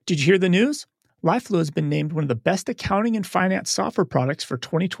Did you hear the news? LifeFlow has been named one of the best accounting and finance software products for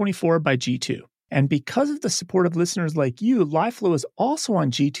 2024 by G2. And because of the support of listeners like you, LifeFlow is also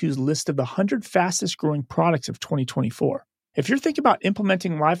on G2's list of the 100 fastest growing products of 2024. If you're thinking about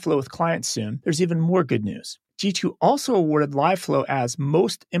implementing LifeFlow with clients soon, there's even more good news. G2 also awarded LifeFlow as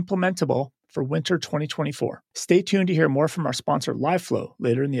Most Implementable for winter 2024. Stay tuned to hear more from our sponsor, LifeFlow,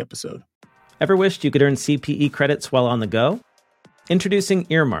 later in the episode. Ever wished you could earn CPE credits while on the go? Introducing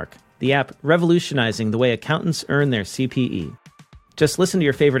Earmark, the app revolutionizing the way accountants earn their CPE. Just listen to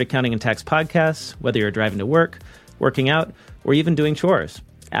your favorite accounting and tax podcasts, whether you're driving to work, working out, or even doing chores.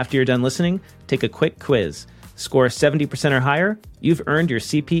 After you're done listening, take a quick quiz. Score 70% or higher, you've earned your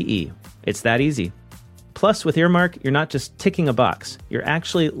CPE. It's that easy. Plus, with Earmark, you're not just ticking a box. You're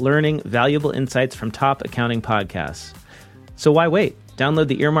actually learning valuable insights from top accounting podcasts. So why wait? Download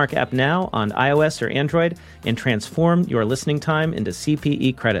the Earmark app now on iOS or Android and transform your listening time into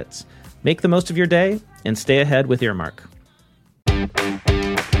CPE credits. Make the most of your day and stay ahead with Earmark.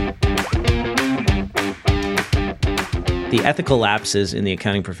 The ethical lapses in the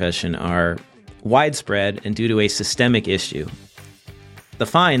accounting profession are widespread and due to a systemic issue. The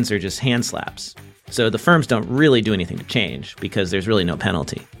fines are just hand slaps. So the firms don't really do anything to change because there's really no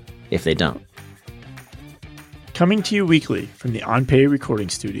penalty if they don't. Coming to you weekly from the OnPay recording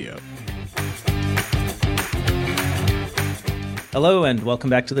studio. Hello and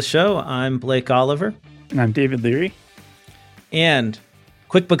welcome back to the show. I'm Blake Oliver. And I'm David Leary. And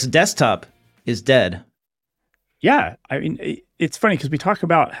QuickBooks Desktop is dead. Yeah, I mean, it's funny because we talk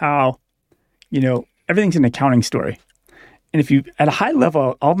about how, everything's an accounting story. And if you, at a high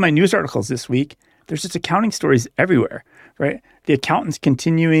level, all of my news articles this week, there's just accounting stories everywhere, right? The accountants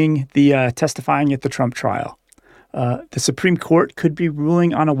continuing the testifying at the Trump trial. The Supreme Court could be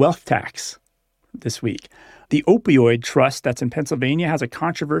ruling on a wealth tax this week. The opioid trust that's in Pennsylvania has a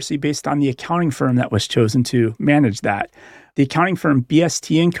controversy based on the accounting firm that was chosen to manage that. The accounting firm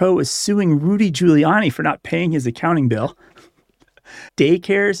BST & Co. is suing Rudy Giuliani for not paying his accounting bill.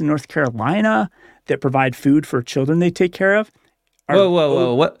 Daycares in North Carolina that provide food for children they take care of.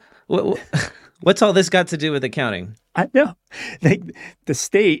 Whoa. What? What's all this got to do with accounting? I know. The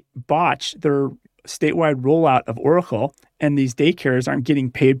state botched their statewide rollout of Oracle, and these daycares aren't getting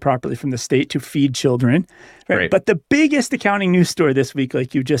paid properly from the state to feed children. Right? But the biggest accounting news story this week,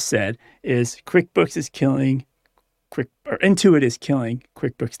 like you just said, is QuickBooks is killing Intuit is killing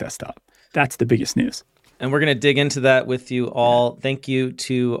QuickBooks Desktop. That's the biggest news. And we're going to dig into that with you all. Thank you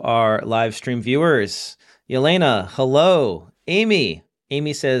to our live stream viewers. Yelena, hello. Amy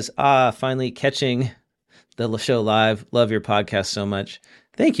says, finally catching the show live. Love your podcast so much.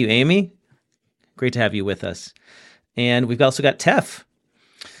 Thank you, Amy. Great to have you with us. And we've also got Tef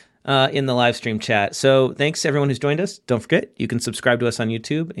in the live stream chat. So thanks to everyone who's joined us. Don't forget, you can subscribe to us on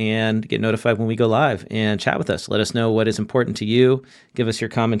YouTube and get notified when we go live and chat with us. Let us know what is important to you. Give us your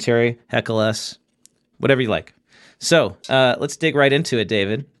commentary, heckle us, whatever you like. So let's dig right into it,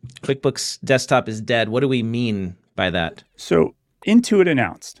 David. QuickBooks Desktop is dead. What do we mean by that? So Intuit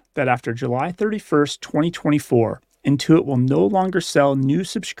announced that after July 31st, 2024, Intuit will no longer sell new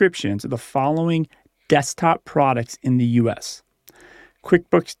subscriptions of the following desktop products in the U.S.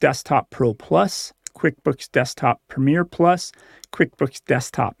 QuickBooks Desktop Pro Plus, QuickBooks Desktop Premier Plus, QuickBooks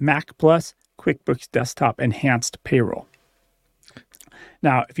Desktop Mac Plus, QuickBooks Desktop Enhanced Payroll.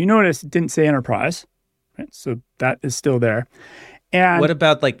 Now, if you notice, it didn't say Enterprise, right? So that is still there. And what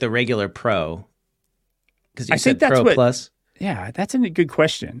about like the regular Pro? Because you said Pro Plus. Yeah, that's a good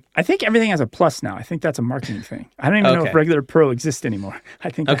question. I think everything has a plus now. I think that's a marketing thing. I don't even know if regular Pro exists anymore. I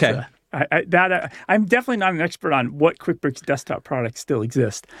think that's I'm definitely not an expert on what QuickBooks Desktop products still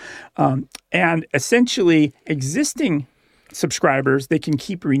exist. And essentially, existing subscribers, they can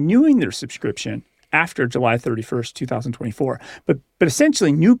keep renewing their subscription after July 31st, 2024. But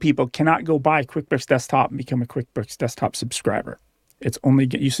essentially, new people cannot go buy QuickBooks Desktop and become a QuickBooks Desktop subscriber. It's only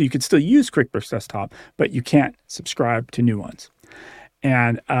so you could still use QuickBooks Desktop, but you can't subscribe to new ones.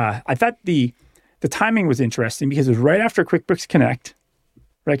 And I thought the timing was interesting because it was right after QuickBooks Connect,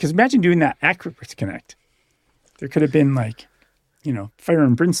 right? Because imagine doing that at QuickBooks Connect. There could have been fire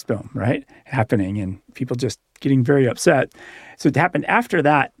and brimstone, right, happening and people just getting very upset. So it happened after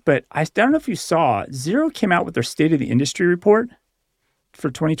that. But I don't know if you saw, Xero came out with their State of the Industry report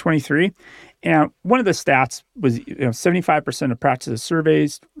for 2023. And one of the stats was 75% of practices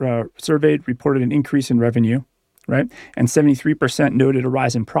surveyed reported an increase in revenue, right? And 73% noted a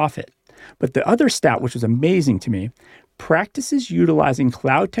rise in profit. But the other stat, which was amazing to me, practices utilizing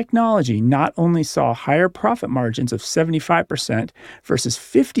cloud technology not only saw higher profit margins of 75% versus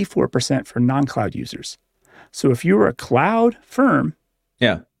 54% for non-cloud users. So if you were a cloud firm,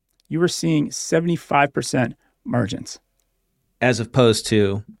 you were seeing 75% margins. As opposed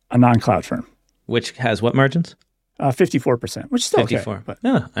to? A non-cloud firm. Which has what margins? 54%, which is still 54. Okay. But.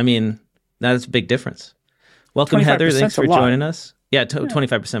 No, I mean, that's a big difference. Welcome, Heather. Thanks for joining us. Yeah,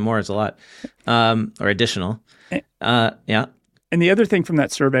 25% more is a lot, or additional. Yeah. And the other thing from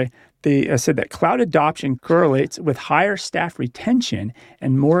that survey, they said that cloud adoption correlates with higher staff retention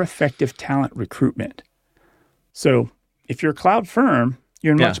and more effective talent recruitment. So if you're a cloud firm,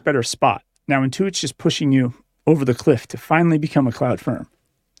 you're in a much better spot. Now, Intuit's just pushing you over the cliff to finally become a cloud firm.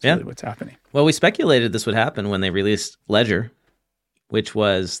 That's really what's happening. Well, we speculated this would happen when they released Ledger, which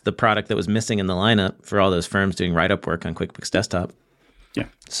was the product that was missing in the lineup for all those firms doing write-up work on QuickBooks Desktop. Yeah.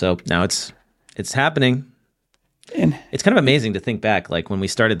 So now it's happening. And it's kind of amazing to think back. Like when we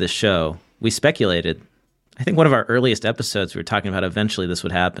started this show, we speculated. I think one of our earliest episodes, we were talking about eventually this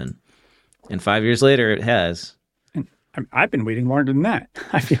would happen. And 5 years later, it has. I've been waiting longer than that,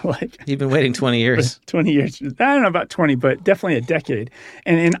 I feel like. You've been waiting 20 years. 20 years. I don't know about 20, but definitely a decade.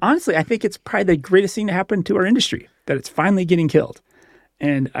 And honestly, I think it's probably the greatest thing to happen to our industry, that it's finally getting killed.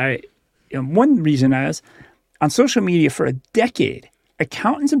 And one reason is, on social media for a decade,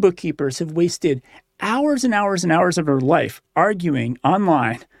 accountants and bookkeepers have wasted hours and hours and hours of their life arguing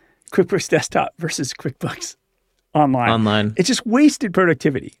online QuickBooks Desktop versus QuickBooks Online. It's just wasted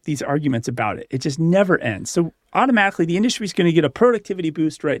productivity, these arguments about it. It just never ends. So automatically, the industry is going to get a productivity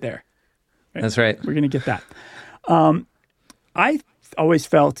boost right there. Right? That's right. We're going to get that. I always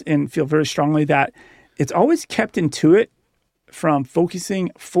felt and feel very strongly that it's always kept Intuit from focusing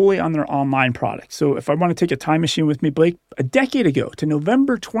fully on their online product. So if I want to take a time machine with me, Blake, a decade ago to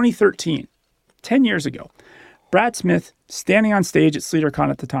November 2013, 10 years ago, Brad Smith, standing on stage at SleaderCon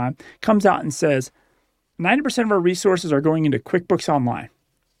at the time, comes out and says, 90% of our resources are going into QuickBooks Online.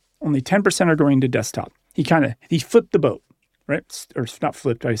 Only 10% are going to desktop. He flipped the boat, right? Or not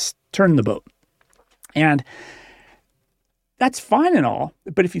flipped, I turned the boat. And that's fine and all,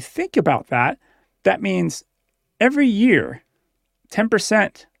 but if you think about that, that means every year,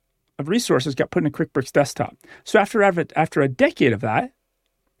 10% of resources got put into QuickBooks Desktop. So after a decade of that,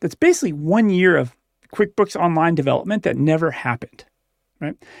 that's basically 1 year of QuickBooks Online development that never happened.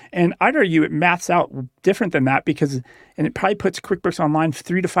 Right. And I'd argue it maths out different than that and it probably puts QuickBooks Online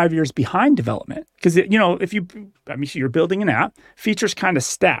 3 to 5 years behind development. Because, you're building an app, features kind of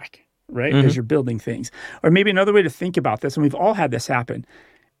stack, right, as you're building things. Or maybe another way to think about this, and we've all had this happen,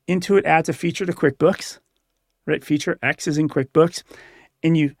 Intuit adds a feature to QuickBooks, right? Feature X is in QuickBooks,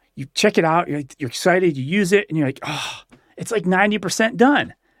 and you check it out, you're excited, you use it, and you're like, oh, it's like 90%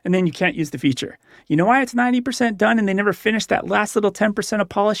 done. And then you can't use the feature. You know why it's 90% done and they never finished that last little 10% of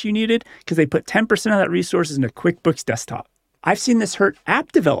polish you needed? Because they put 10% of that resources into QuickBooks Desktop. I've seen this hurt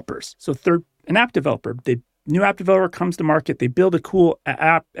app developers. So an app developer, new app developer comes to market, they build a cool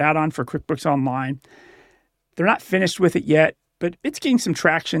app add-on for QuickBooks Online. They're not finished with it yet, but it's getting some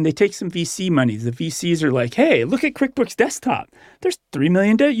traction. They take some VC money. The VCs are like, hey, look at QuickBooks Desktop. There's 3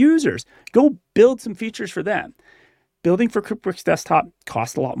 million users. Go build some features for them. Building for QuickBooks Desktop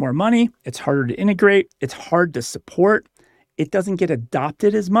costs a lot more money. It's harder to integrate. It's hard to support. It doesn't get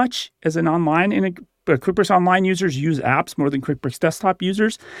adopted as much as an online. But QuickBooks Online users use apps more than QuickBooks Desktop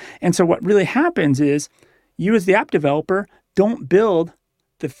users. And so what really happens is you as the app developer don't build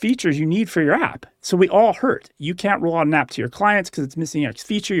the features you need for your app. So we all hurt. You can't roll out an app to your clients because it's missing X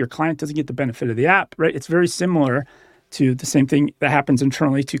feature. Your client doesn't get the benefit of the app, right? It's very similar to the same thing that happens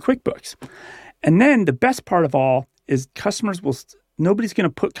internally to QuickBooks. And then the best part of all is nobody's going to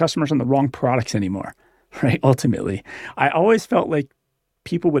put customers on the wrong products anymore, right? Ultimately, I always felt like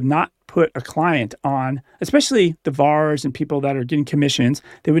people would not put a client on, especially the VARs and people that are getting commissions,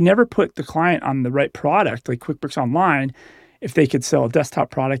 they would never put the client on the right product like QuickBooks Online if they could sell a desktop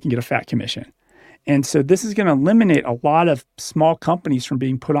product and get a fat commission. And so this is going to eliminate a lot of small companies from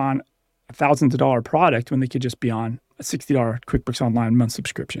being put on a thousands of dollar product when they could just be on a $60 QuickBooks Online month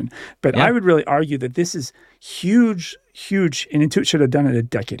subscription. But I would really argue that this is huge, and Intuit should have done it a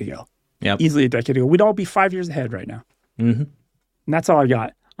decade ago. Easily a decade ago. We'd all be 5 years ahead right now. Mm-hmm. And that's all I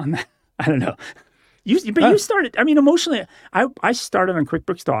got on that. I don't know. You started, emotionally, I started on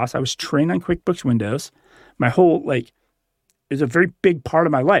QuickBooks DOS. I was trained on QuickBooks Windows. My whole, is a very big part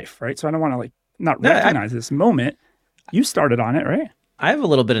of my life, right? So I don't want to, not recognize this moment. You started on it, right? I have a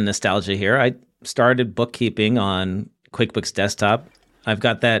little bit of nostalgia here. I started bookkeeping on QuickBooks Desktop. I've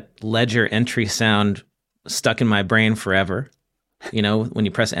got that ledger entry sound stuck in my brain forever. You know, when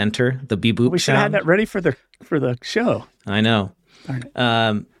you press enter, the beep boop sound. We should have had that ready for the show. I know.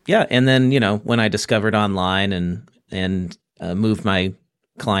 Yeah, and then when I discovered online and moved my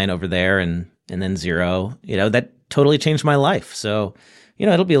client over there, and then Xero, that totally changed my life. So,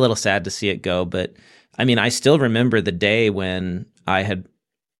 it'll be a little sad to see it go. But I mean, I still remember the day when I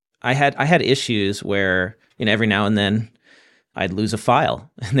had issues where, every now and then I'd lose a file.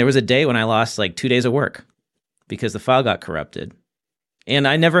 And there was a day when I lost like 2 days of work because the file got corrupted. And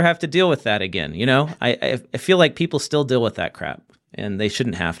I never have to deal with that again. I feel like people still deal with that crap, and they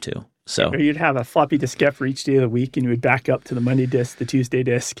shouldn't have to. So, or you'd have a floppy diskette for each day of the week, and you would back up to the Monday disk, the Tuesday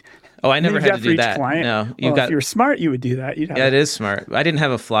disk. Oh, I never had to do that. Client. No, if you were smart, you would do that. It is smart. I didn't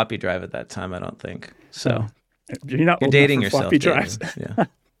have a floppy drive at that time, I don't think. So you're dating yourself. Floppy drives. Yeah.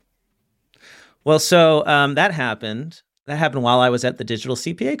 Well, so that happened. That happened while I was at the Digital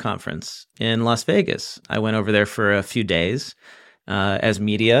CPA conference in Las Vegas. I went over there for a few days as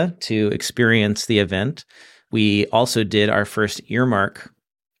media to experience the event. We also did our first Earmark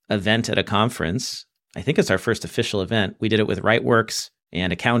event at a conference. I think it's our first official event. We did it with WriteWorks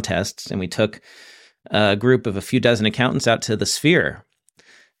and Accountests, and we took a group of a few dozen accountants out to the Sphere,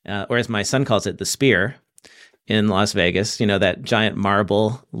 or as my son calls it, the Spear, in Las Vegas. That giant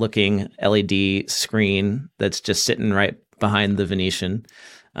marble-looking LED screen that's just sitting right behind the Venetian,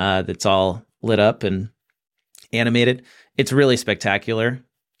 that's all lit up and animated. It's really spectacular.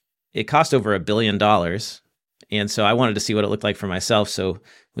 It cost over $1 billion. And so I wanted to see what it looked like for myself. So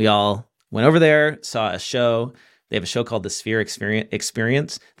we all went over there, saw a show. They have a show called The Sphere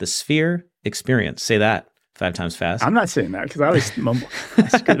Experience. The Sphere Experience. Say that 5 times fast. I'm not saying that because I always mumble. I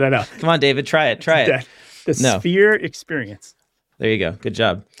screwed that up. Come on, David. Try it. The Sphere Experience. There you go. Good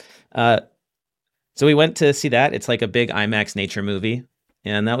job. So we went to see that. It's like a big IMAX nature movie.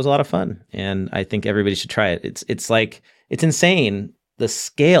 And that was a lot of fun. And I think everybody should try it. It's insane, the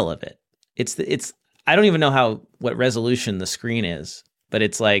scale of it. It's I don't even know what resolution the screen is, but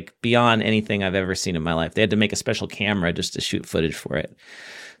it's like beyond anything I've ever seen in my life. They had to make a special camera just to shoot footage for it.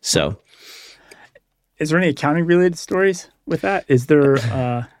 So, is there any accounting related stories with that? Is there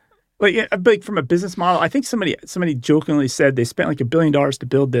like from a business model? I think somebody jokingly said they spent like $1 billion to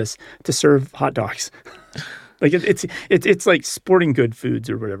build this to serve hot dogs. Like it's like sporting good foods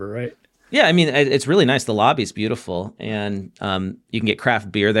or whatever, right? Yeah, I mean, it's really nice. The lobby's beautiful, and you can get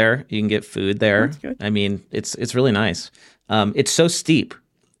craft beer there. You can get food there. That's good. I mean, it's really nice. It's so steep.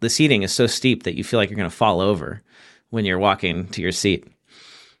 The seating is so steep that you feel like you're going to fall over when you're walking to your seat.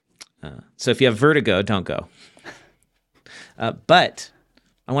 So if you have vertigo, don't go. But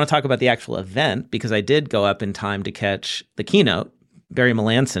I want to talk about the actual event because I did go up in time to catch the keynote. Barry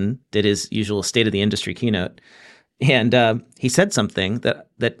Melanson did his usual State of the Industry keynote, and he said something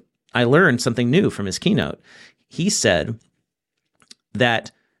that I learned something new from his keynote. He said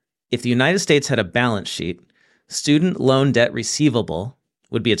that if the United States had a balance sheet, student loan debt receivable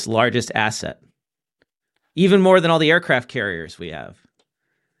would be its largest asset, even more than all the aircraft carriers we have.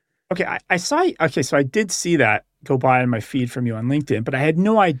 Okay, so I did see that go by on my feed from you on LinkedIn, but I had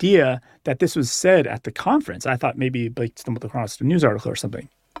no idea that this was said at the conference. I thought maybe Blake stumbled across a news article or something.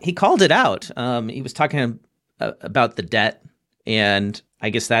 He called it out. He was talking about the debt, and I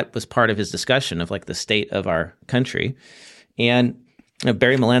guess that was part of his discussion of like the state of our country. And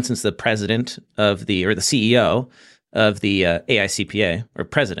Barry Melanson's the president of the CEO of the AICPA, or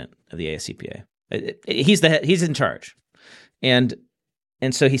president of the AICPA. He's in charge. And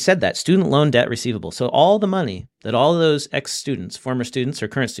so he said that student loan debt receivable. So all the money that all of those ex-students, former students or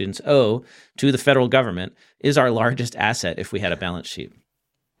current students owe to the federal government is our largest asset if we had a balance sheet.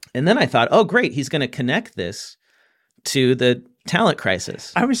 And then I thought, oh, great, he's going to connect this to the talent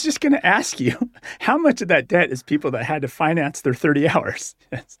crisis. I was just going to ask you, how much of that debt is people that had to finance their 30 hours?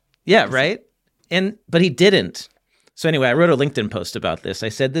 Yeah, right? But he didn't. So anyway, I wrote a LinkedIn post about this. I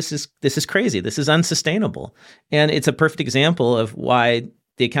said, this is crazy. This is unsustainable. And it's a perfect example of why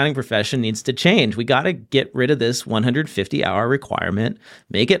the accounting profession needs to change. We got to get rid of this 150-hour requirement,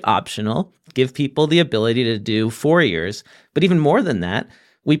 make it optional, give people the ability to do 4 years. But even more than that,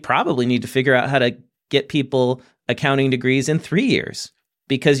 we probably need to figure out how to get people accounting degrees in 3 years,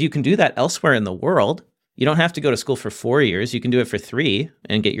 because you can do that elsewhere in the world. You don't have to go to school for 4 years. You can do it for 3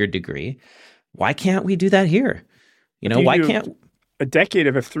 and get your degree. Why can't we do that here? Why can't a decade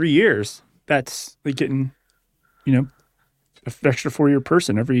of 3 years? That's like getting, an extra 4-year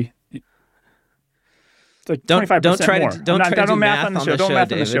person every. It's like 25% don't try more. To don't try to do math on the show. Don't math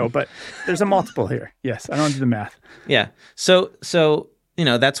David. on the show, but there's a multiple here. Yes, I don't do the math. Yeah. So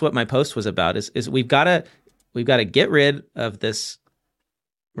that's what my post was about. Is we've got to get rid of this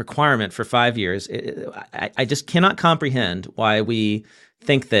requirement for 5 years. I just cannot comprehend why we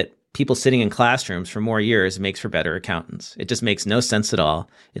think that people sitting in classrooms for more years makes for better accountants. It just makes no sense at all.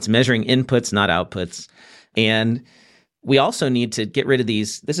 It's measuring inputs, not outputs. And we also need to get rid of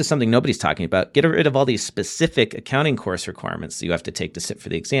these. This is something nobody's talking about. Get rid of all these specific accounting course requirements that you have to take to sit for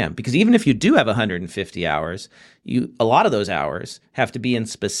the exam. Because even if you do have 150 hours, a lot of those hours have to be in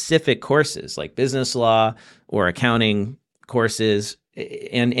specific courses like business law or accounting courses.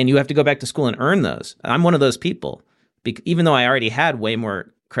 And you have to go back to school and earn those. I'm one of those people. Even though I already had way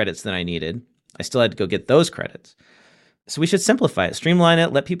more credits than I needed, I still had to go get those credits. So we should simplify it, streamline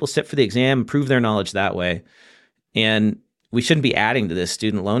it, let people sit for the exam, improve their knowledge that way. And we shouldn't be adding to this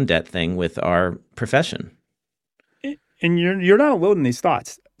student loan debt thing with our profession. And you're not alone in these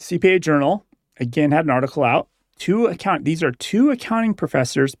thoughts. CPA Journal, again, had an article out. These are two accounting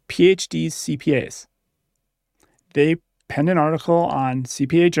professors, PhDs, CPAs. They penned an article on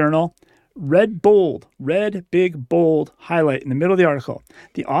CPA Journal. Red big, bold highlight in the middle of the article.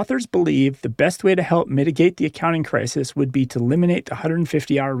 The authors believe the best way to help mitigate the accounting crisis would be to eliminate the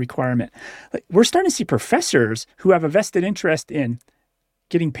 150-hour requirement. We're starting to see professors who have a vested interest in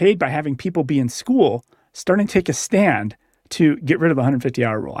getting paid by having people be in school starting to take a stand to get rid of the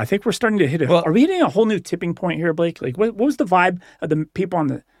 150-hour rule. I think we're starting to hit are we hitting a whole new tipping point here, Blake? Like, what was the vibe of the people on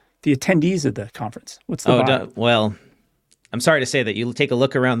the attendees of the conference? What's the vibe? Well, I'm sorry to say that you take a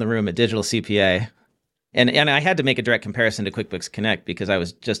look around the room at Digital CPA, and I had to make a direct comparison to QuickBooks Connect because I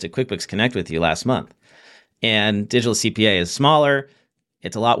was just at QuickBooks Connect with you last month. And Digital CPA is smaller,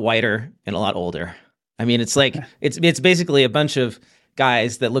 it's a lot whiter, and a lot older. I mean, it's like it's basically a bunch of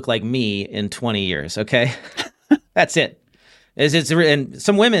guys that look like me in 20 years. Okay, that's it. And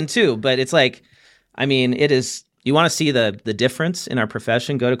some women too, but it's like, I mean, it is. You want to see the difference in our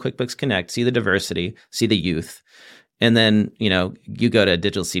profession? Go to QuickBooks Connect, see the diversity, see the youth. And then, you go to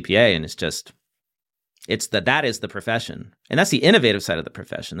Digital CPA and that is the profession. And that's the innovative side of the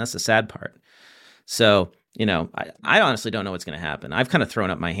profession. That's the sad part. So, I honestly don't know what's going to happen. I've kind of thrown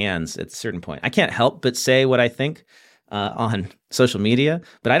up my hands at a certain point. I can't help but say what I think on social media,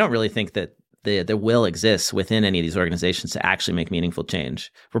 but I don't really think that the will exists within any of these organizations to actually make meaningful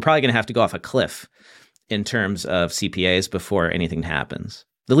change. We're probably going to have to go off a cliff in terms of CPAs before anything happens.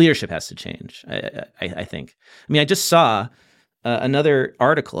 The leadership has to change, I think. I mean, I just saw another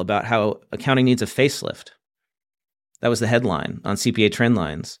article about how accounting needs a facelift. That was the headline on CPA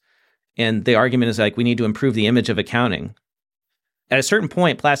Trendlines. And the argument is like, we need to improve the image of accounting. At a certain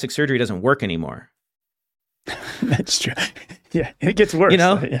point, plastic surgery doesn't work anymore. That's true. Yeah, it gets worse.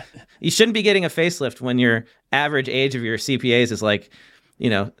 Yeah. You shouldn't be getting a facelift when your average age of your CPAs is like,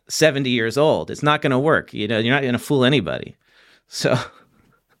 70 years old. It's not going to work. You're not going to fool anybody. So...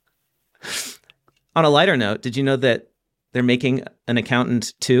 On a lighter note, did you know that they're making an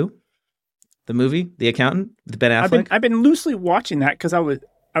Accountant 2? The movie, The Accountant, with Ben Affleck? I've been loosely watching that because I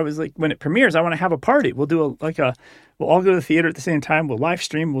was like, when it premieres, I want to have a party. We'll do we'll all go to the theater at the same time. We'll live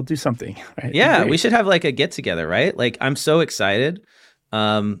stream. We'll do something. Right? Yeah, we should have like a get together, right? Like, I'm so excited.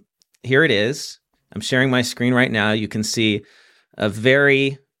 Here it is. I'm sharing my screen right now. You can see a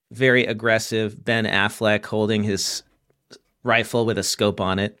very, very aggressive Ben Affleck holding his rifle with a scope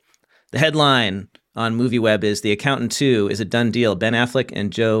on it. The headline on MovieWeb is The Accountant 2 is a done deal. Ben Affleck and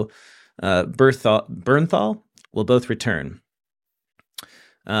Joe Bernthal will both return.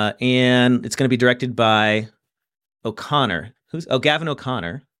 And it's going to be directed by O'Connor. Gavin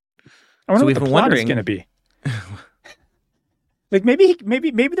O'Connor. I wonder what the plot is going to be. Like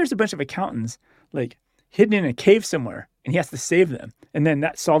maybe there's a bunch of accountants like hidden in a cave somewhere and he has to save them. And then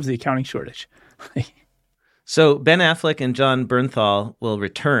that solves the accounting shortage. So Ben Affleck and John Bernthal will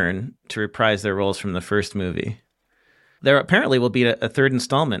return to reprise their roles from the first movie. There apparently will be a third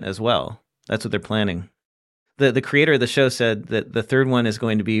installment as well. That's what they're planning. The creator of the show said that the third one is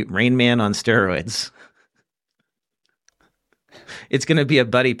going to be Rain Man on steroids. It's going to be a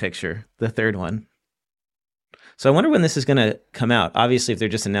buddy picture, the third one. So I wonder when this is going to come out. Obviously, if they're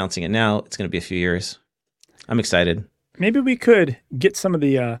just announcing it now, it's going to be a few years. I'm excited. Maybe we could get some of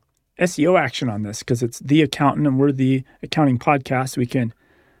the SEO action on this because it's The Accountant and we're the accounting podcast. We can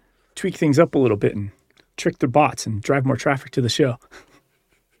tweak things up a little bit and trick the bots and drive more traffic to the show.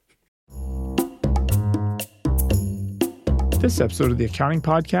 This episode of the Accounting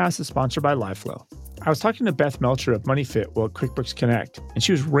Podcast is sponsored by LiveFlow. I was talking to Beth Melcher of MoneyFit while at QuickBooks Connect, and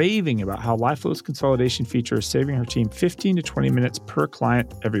she was raving about how LiveFlow's consolidation feature is saving her team 15 to 20 minutes per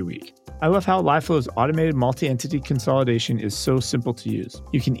client every week. I love how LiveFlow's automated multi-entity consolidation is so simple to use.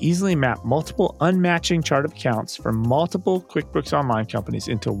 You can easily map multiple unmatching chart of accounts from multiple QuickBooks Online companies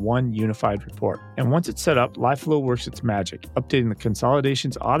into one unified report. And once it's set up, LiveFlow works its magic, updating the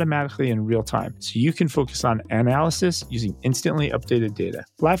consolidations automatically in real time, so you can focus on analysis using instantly updated data.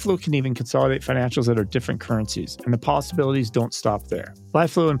 LiveFlow can even consolidate financials that are different currencies, and the possibilities don't stop there.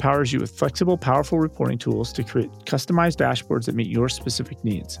 LiveFlow empowers you with flexible, powerful reporting tools to create customized dashboards that meet your specific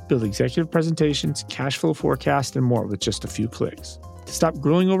needs. Build executive presentations, cash flow forecasts, and more with just a few clicks. To stop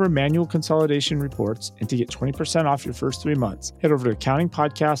grueling over manual consolidation reports and to get 20% off your first 3 months, head over to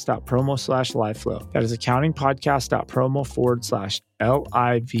accountingpodcast.promo/liveflow. That is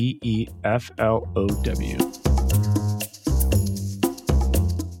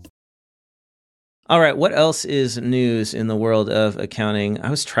accountingpodcast.promo/LIVEFLOW. All right, what else is news in the world of accounting? I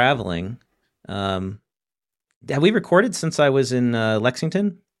was traveling. Have we recorded since I was in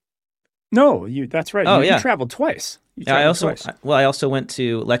Lexington? No, that's right. Oh, you traveled twice. I also went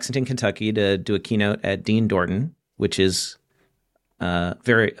to Lexington, Kentucky to do a keynote at Dean Dorton, which is a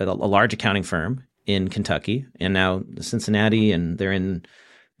large accounting firm in Kentucky, and now Cincinnati, and they're in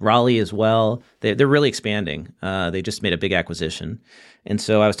Raleigh as well. They're really expanding. They just made a big acquisition. And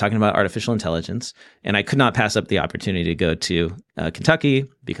so I was talking about artificial intelligence, and I could not pass up the opportunity to go to Kentucky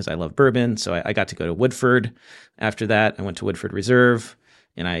because I love bourbon. So I got to go to Woodford. After that, I went to Woodford Reserve,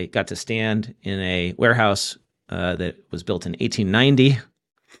 and I got to stand in a warehouse that was built in 1890,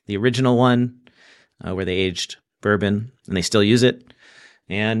 the original one, where they aged bourbon, and they still use it.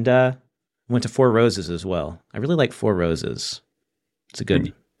 And went to Four Roses as well. I really like Four Roses. It's a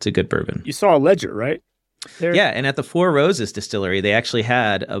good bourbon. You saw a ledger, right? Yeah, and at the Four Roses distillery, they actually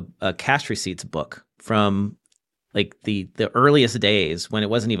had a cash receipts book from like the earliest days when it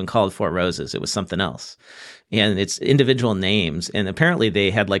wasn't even called Four Roses. It was something else. And it's individual names. And apparently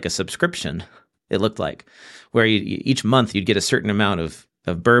they had like a subscription, it looked like, where each month you'd get a certain amount of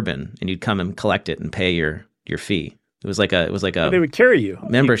bourbon and you'd come and collect it and pay your fee. It was like a they would carry you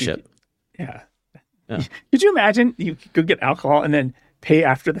membership. Yeah. Could you imagine you could go get alcohol and then pay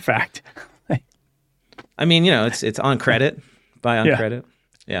after the fact? I mean, it's on credit, buy on credit.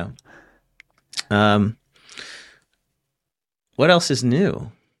 Yeah. What else is new?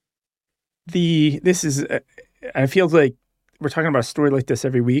 I feel like we're talking about a story like this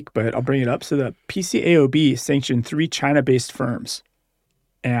every week, but I'll bring it up. So the PCAOB sanctioned 3 China-based firms.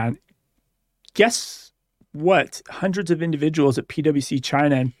 And guess what hundreds of individuals at PwC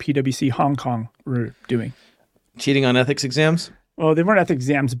China and PwC Hong Kong were doing? Cheating on ethics exams? Well, they weren't ethics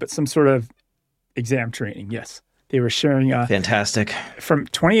exams, but some sort of exam training, yes. They were sharing... Fantastic. From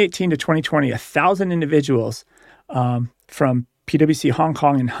 2018 to 2020, 1,000 individuals from PwC Hong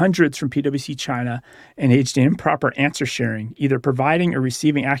Kong and hundreds from PwC China engaged in improper answer sharing, either providing or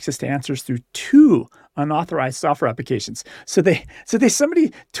receiving access to answers through 2 unauthorized software applications. So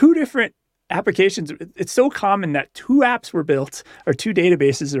somebody 2 different applications. It's so common that 2 apps were built, or 2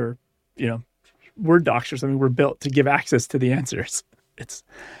 databases, or Word docs or something were built to give access to the answers.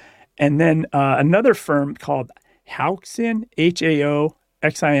 And then another firm called Haoxin,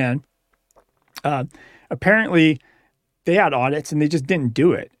 Haoxin, apparently they had audits and they just didn't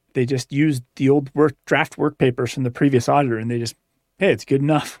do it. They just used the old draft work papers from the previous auditor, and they just, hey, it's good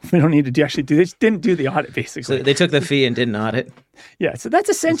enough. We don't need to they just didn't do the audit, basically. So they took the fee and didn't audit? Yeah, so that's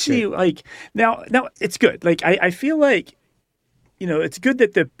essentially now it's good. Like I feel like, it's good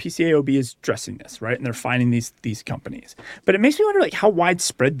that the PCAOB is addressing this, right? And they're finding these companies. But it makes me wonder how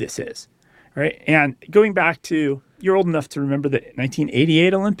widespread this is, right? And going back to, you're old enough to remember the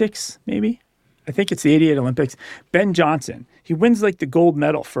 1988 Olympics, maybe? I think it's the 88 Olympics. Ben Johnson, he wins the gold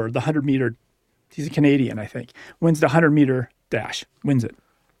medal for the 100-meter. He's a Canadian, I think. Wins the 100-meter dash, wins it.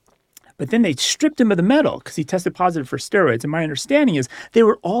 But then they stripped him of the medal because he tested positive for steroids. And my understanding is they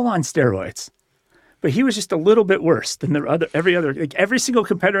were all on steroids. But he was just a little bit worse than every single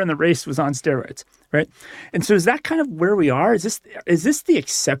competitor in the race was on steroids, right? And so is that kind of where we are? Is this the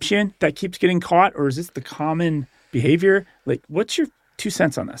exception that keeps getting caught, or is this the common behavior? What's your 2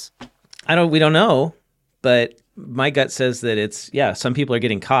 cents on this? We don't know, but my gut says that some people are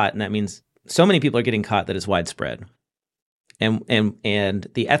getting caught, and that means so many people are getting caught that it's widespread. And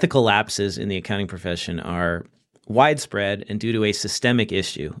the ethical lapses in the accounting profession are widespread and due to a systemic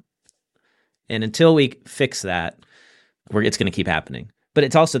issue. And until we fix that, it's going to keep happening. But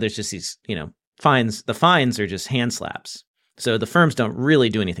it's also, there's just these, fines. The fines are just hand slaps. So the firms don't really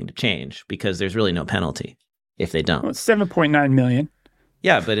do anything to change because there's really no penalty if they don't. Well, it's $7.9 million.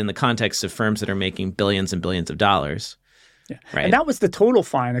 Yeah, but in the context of firms that are making billions and billions of dollars. Yeah. Right? And that was the total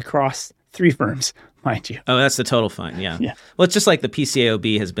fine across 3 firms, mind you. Oh, that's the total fine. Yeah. Yeah. Well, it's just like the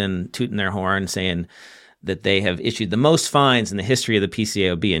PCAOB has been tooting their horn saying that they have issued the most fines in the history of the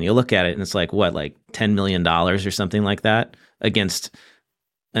PCAOB. And you look at it and it's like, what, like $10 million or something like that against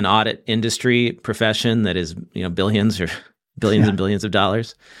an audit industry profession that is, billions or billions and billions of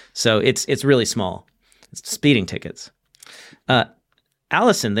dollars. So it's really small. It's speeding tickets.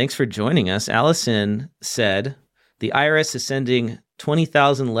 Allison, thanks for joining us. Allison said the IRS is sending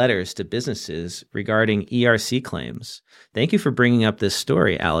 20,000 letters to businesses regarding ERC claims. Thank you for bringing up this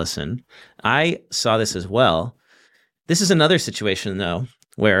story, Allison. I saw this as well. This is another situation, though,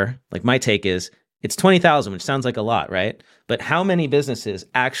 where like my take is it's 20,000, which sounds like a lot, right? But how many businesses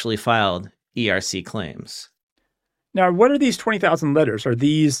actually filed ERC claims? Now, what are these 20,000 letters? Are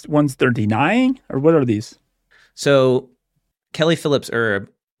these ones they're denying, or what are these? So Kelly Phillips Erb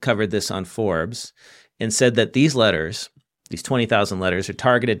covered this on Forbes and said that these letters, these 20,000 letters, are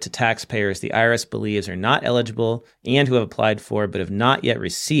targeted to taxpayers the IRS believes are not eligible and who have applied for but have not yet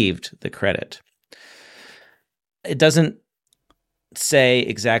received the credit. It doesn't say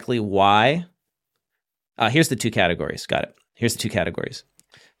exactly why. Here's the 2 categories. Got it. Here's the 2 categories.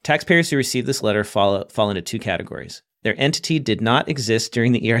 Taxpayers who receive this letter fall into 2 categories. Their entity did not exist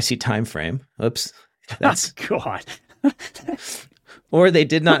during the ERC timeframe. Oops. That's God. Or they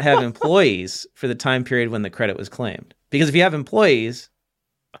did not have employees for the time period when the credit was claimed. Because if you have employees,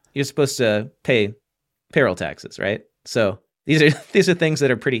 you're supposed to pay payroll taxes, right? So these are things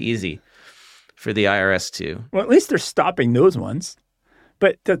that are pretty easy for the IRS to. Well, at least they're stopping those ones.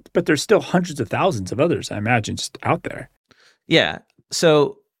 But there's still hundreds of thousands of others, I imagine, just out there. Yeah.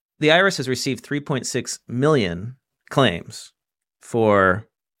 So the IRS has received 3.6 million claims for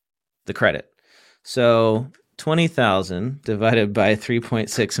the credit. So 20,000 divided by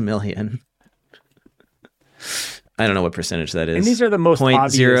 3.6 million. I don't know what percentage that is. And these are the most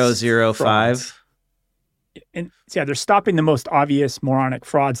obvious 0.005. frauds. And yeah, they're stopping the most obvious moronic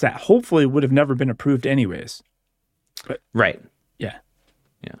frauds that hopefully would have never been approved anyways. But right. Yeah.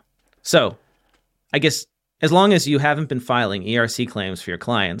 Yeah. So I guess as long as you haven't been filing ERC claims for your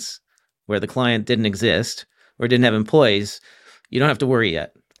clients where the client didn't exist or didn't have employees, you don't have to worry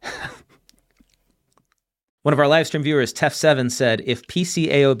yet. One of our live stream viewers, Tef7, said, if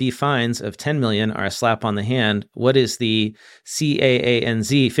PCAOB fines of 10 million are a slap on the hand, what is the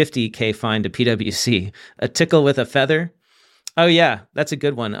CAANZ 50K fine to PwC? A tickle with a feather? Oh, yeah, that's a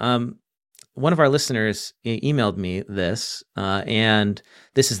good one. One of our listeners emailed me this, and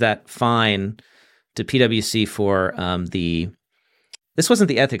this is that fine to PwC for this wasn't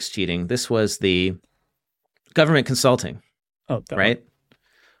the ethics cheating. This was the government consulting. Oh, right? One.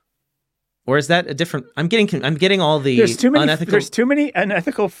 Or is that a different? I'm getting all the unethical. There's too many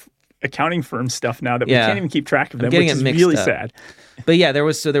unethical accounting firm stuff now that we can't even keep track of them, which is really sad. But yeah, there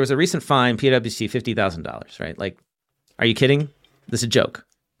was a recent fine, PwC, $50,000, right? Like, are you kidding? This is a joke,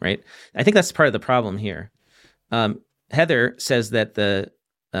 right? I think that's part of the problem here. Heather says that the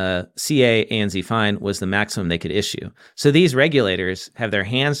CAANZ fine was the maximum they could issue. So these regulators have their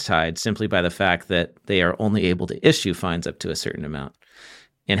hands tied simply by the fact that they are only able to issue fines up to a certain amount.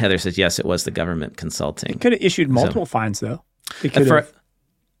 And Heather says, yes, it was the government consulting. They could have issued multiple fines, though. They could have.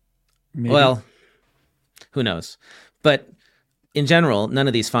 Well, who knows? But in general, none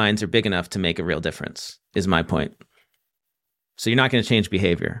of these fines are big enough to make a real difference, is my point. So you're not going to change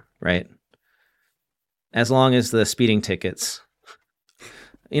behavior, right? As long as the speeding tickets,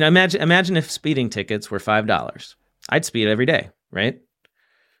 imagine if speeding tickets were $5. I'd speed every day, right?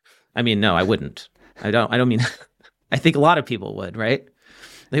 I mean, no, I wouldn't. I don't mean, I think a lot of people would, right?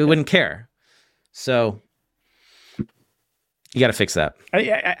 They wouldn't care. So you got to fix that.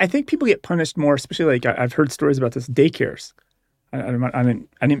 I think people get punished more, especially like I've heard stories about this daycares.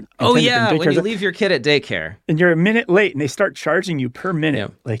 Oh yeah, when you leave your kid at daycare and you're a minute late, and they start charging you per minute.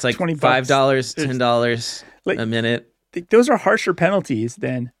 Yeah, like it's like $20, $5, $10 a minute. Those are harsher penalties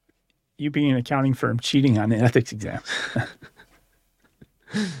than you being an accounting firm cheating on the ethics exam.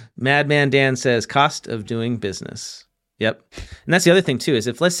 Madman Dan says, cost of doing business. Yep. And that's the other thing too, is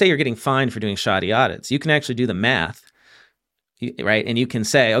if let's say you're getting fined for doing shoddy audits, you can actually do the math, right? And you can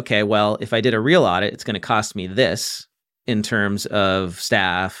say, okay, well, if I did a real audit, it's going to cost me this in terms of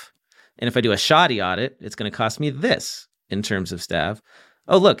staff. And if I do a shoddy audit, it's going to cost me this in terms of staff.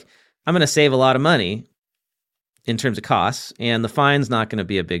 Oh, look, I'm going to save a lot of money in terms of costs, and the fine's not going to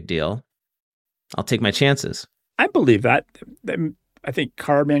be a big deal. I'll take my chances. I believe that. I think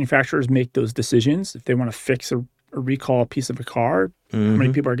car manufacturers make those decisions. If they want to fix or recall a piece of a car, how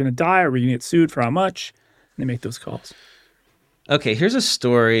many people are going to die? Are we going to get sued for how much? And they make those calls. Okay, here's a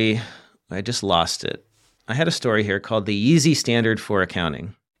story. I just lost it. I had a story here called the Yeezy Standard for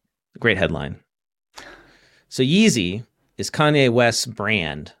Accounting. Great headline. So Yeezy is Kanye West's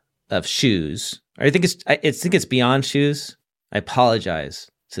brand of shoes. I think it's beyond shoes. I apologize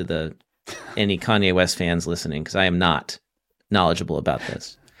to any Kanye West fans listening because I am not knowledgeable about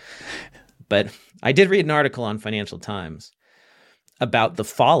this. But I did read an article on Financial Times about the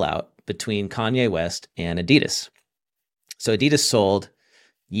fallout between Kanye West and Adidas. So Adidas sold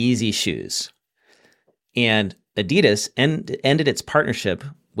Yeezy shoes, and Adidas ended its partnership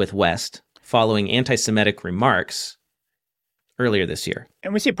with West following anti-Semitic remarks earlier this year.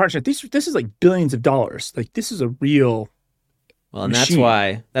 And we say partnership. This is like billions of dollars. Like this is a real and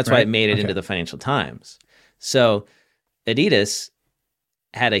machine, that's why it made it into the Financial Times. So Adidas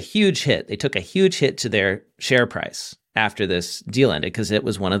had a huge hit. They took a huge hit to their share price after this deal ended because it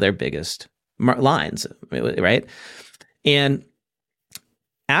was one of their biggest lines, right? And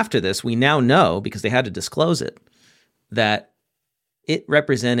after this, we now know, because they had to disclose it, that it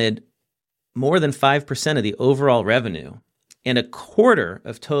represented more than 5% of the overall revenue and a quarter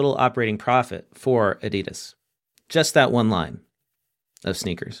of total operating profit for Adidas. Just that one line of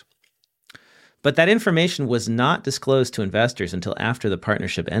sneakers. But that information was not disclosed to investors until after the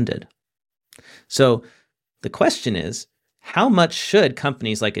partnership ended. So the question is, how much should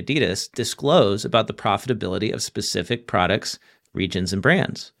companies like Adidas disclose about the profitability of specific products, regions, and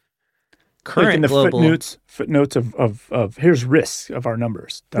brands? Like in the footnotes of here's risks of our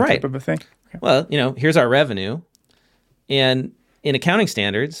numbers, that type of a thing. Okay. Well, here's our revenue. And in accounting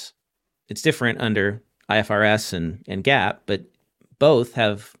standards, it's different under IFRS and GAAP, but both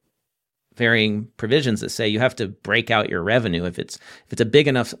have varying provisions that say you have to break out your revenue. If it's a big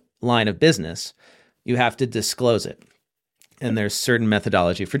enough line of business, you have to disclose it. And there's certain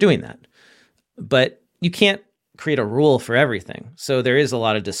methodology for doing that. But you can't create a rule for everything. So there is a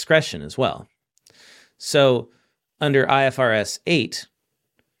lot of discretion as well. So under IFRS 8,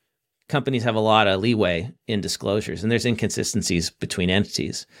 companies have a lot of leeway in disclosures, and there's inconsistencies between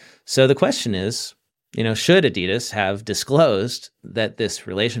entities. So the question is, should Adidas have disclosed that this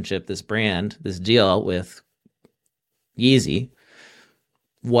relationship, this brand, this deal with Yeezy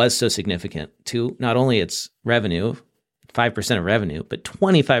was so significant to not only its revenue, 5% of revenue, but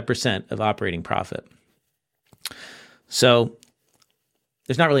 25% of operating profit? So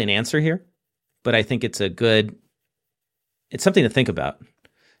there's not really an answer here, but I think it's something to think about.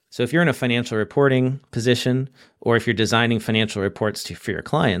 So if you're in a financial reporting position, or if you're designing financial reports for your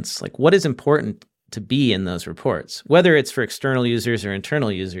clients, like what is important to be in those reports, whether it's for external users or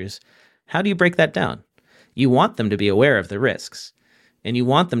internal users, how do you break that down? You want them to be aware of the risks, and you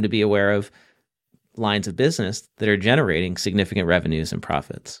want them to be aware of lines of business that are generating significant revenues and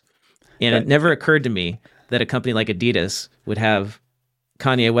profits. And it never occurred to me that a company like Adidas would have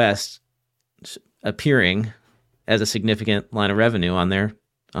Kanye West appearing as a significant line of revenue on their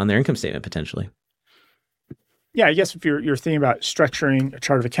income statement potentially. Yeah, I guess if you're thinking about structuring a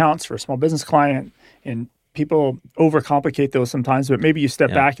chart of accounts for a small business client, and people overcomplicate those sometimes, but maybe you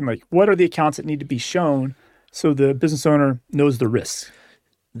step back and like, what are the accounts that need to be shown so the business owner knows the risks?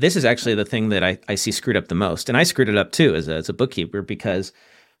 This is actually the thing that I see screwed up the most. And I screwed it up too as a bookkeeper, because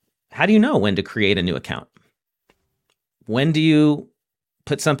how do you know when to create a new account? When do you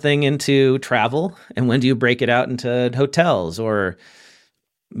put something into travel, and when do you break it out into hotels or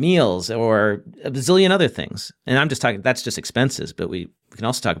meals or a bazillion other things? And I'm just talking, that's just expenses, but we can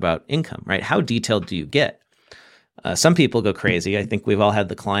also talk about income, right? How detailed do you get? Some people go crazy. I think we've all had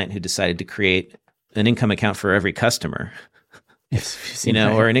the client who decided to create an income account for every customer,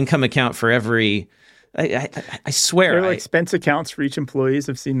 or an income account for every, I swear. There are expense accounts for each employees.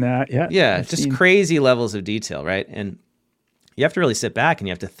 I've seen that. Yeah. Yeah. Crazy levels of detail, right? And you have to really sit back and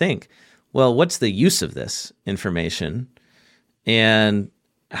you have to think, well, what's the use of this information? And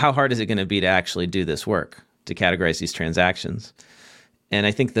how hard is it going to be to actually do this work, to categorize these transactions? And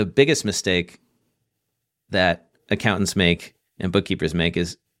I think the biggest mistake that accountants make and bookkeepers make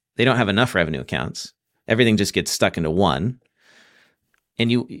is they don't have enough revenue accounts. Everything just gets stuck into one. And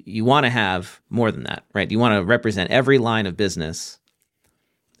you want to have more than that, right? You want to represent every line of business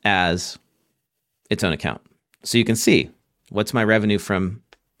as its own account. So you can see, what's my revenue from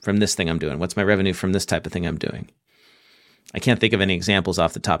this thing I'm doing? What's my revenue from this type of thing I'm doing? I can't think of any examples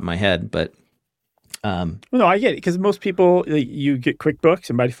off the top of my head, but... No, I get it, because most people, you get QuickBooks,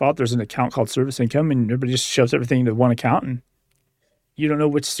 and by default, there's an account called service income, and everybody just shoves everything into one account, and you don't know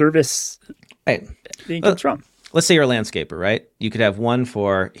which service the income's from. Let's say you're a landscaper, right? You could have one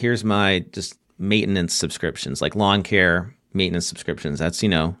for, here's my just maintenance subscriptions, like lawn care maintenance subscriptions. That's,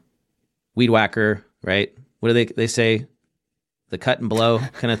 weed whacker, right? What do they say? The cut and blow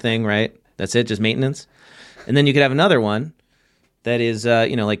kind of thing, right? That's it, just maintenance. And then you could have another one that is,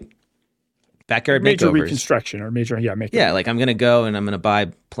 like backyard major makeovers. Reconstruction or major, makeover. Yeah, like I'm going to go and I'm going to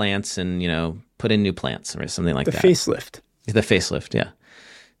buy plants and, put in new plants or something like that. The facelift. The facelift, yeah.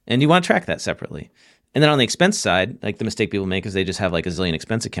 And you want to track that separately. And then on the expense side, like the mistake people make is they just have like a zillion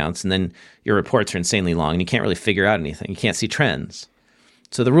expense accounts, and then your reports are insanely long and you can't really figure out anything. You can't see trends.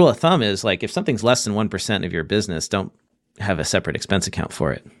 So the rule of thumb is like if something's less than 1% of your business, don't have a separate expense account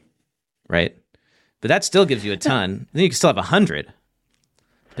for it, right? But that still gives you a ton. Then you can still have 100,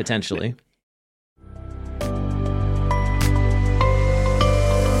 potentially.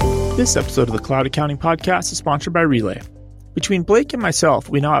 This episode of the Cloud Accounting Podcast is sponsored by Relay. Between Blake and myself,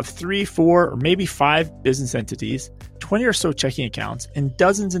 we now have 3, 4, or maybe 5 business entities, 20 or so checking accounts, and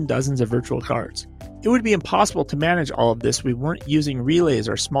dozens of virtual cards. It would be impossible to manage all of this if we weren't using Relay as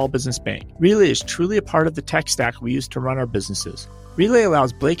our small business bank. Relay is truly a part of the tech stack we use to run our businesses. Relay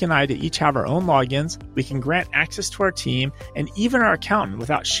allows Blake and I to each have our own logins, we can grant access to our team, and even our accountant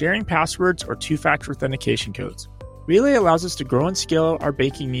without sharing passwords or two-factor authentication codes. Relay allows us to grow and scale our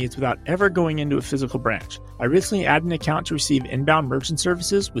banking needs without ever going into a physical branch. I recently added an account to receive inbound merchant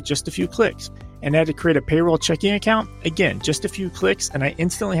services with just a few clicks, and had to create a payroll checking account, again, just a few clicks, and I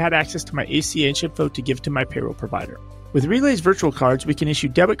instantly had access to my ACH info to give to my payroll provider. With Relay's virtual cards, we can issue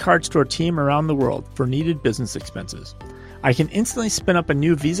debit cards to our team around the world for needed business expenses. I can instantly spin up a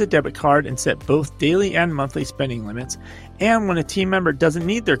new Visa debit card and set both daily and monthly spending limits. And when a team member doesn't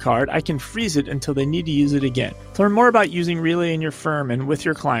need their card, I can freeze it until they need to use it again. To learn more about using Relay in your firm and with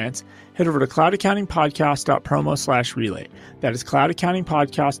your clients, head over to cloudaccountingpodcast.promo/relay. That is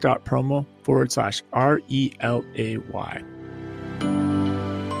cloudaccountingpodcast.promo/RELAY.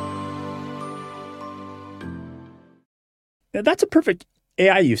 Now, that's a perfect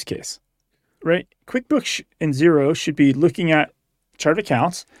AI use case, right? QuickBooks and Xero should be looking at chart of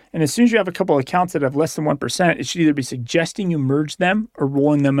accounts, and as soon as you have a couple of accounts that have less than 1%, it should either be suggesting you merge them or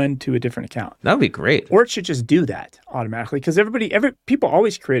rolling them into a different account. That would be great. Or it should just do that automatically, because people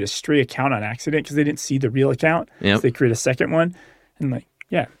always create a stray account on accident because they didn't see the real account. Yep. So they create a second one, and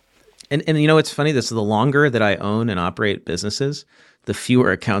And it's funny, the longer that I own and operate businesses, the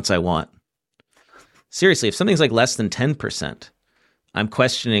fewer accounts I want. Seriously, if something's like less than 10%, I'm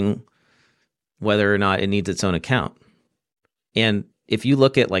questioning whether or not it needs its own account. And if you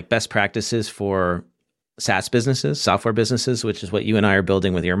look at like best practices for SaaS businesses, software businesses, which is what you and I are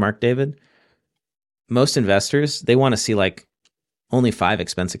building with Earmark, David, most investors, they want to see like only 5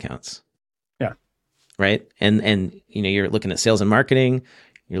 expense accounts. Yeah. Right? And you're looking at sales and marketing,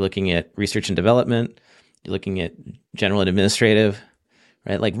 you're looking at research and development, you're looking at general and administrative,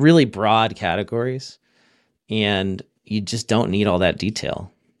 right? Like really broad categories. And you just don't need all that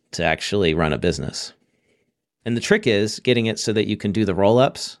detail to actually run a business. And the trick is getting it so that you can do the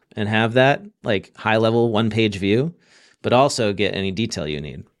roll-ups and have that like high-level one-page view, but also get any detail you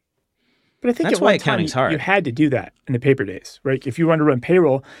need. But I think that's why accounting's hard. You had to do that in the paper days, right? If you wanted to run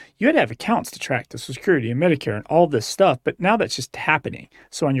payroll, you had to have accounts to track the Social Security and Medicare and all this stuff. But now that's just happening.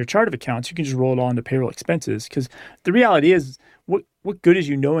 So on your chart of accounts, you can just roll it all into payroll expenses, because the reality is, what good is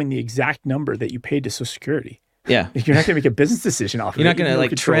you knowing the exact number that you paid to Social Security? Yeah. You're not going to make a business decision off of it. You're not going to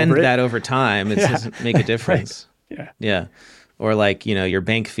like trend that over time. It doesn't make a difference. Right. Yeah. Or like, your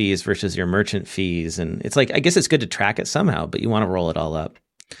bank fees versus your merchant fees. And it's like, I guess it's good to track it somehow, but you want to roll it all up.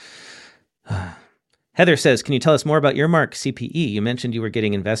 Heather says, can you tell us more about Earmark CPE? You mentioned you were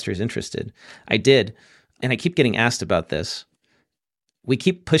getting investors interested. I did. And I keep getting asked about this. We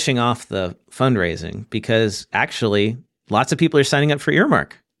keep pushing off the fundraising because actually lots of people are signing up for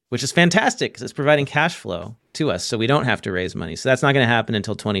Earmark, which is fantastic because it's providing cash flow to us, so we don't have to raise money. So that's not going to happen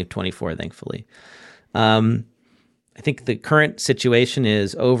until 2024, thankfully. I think the current situation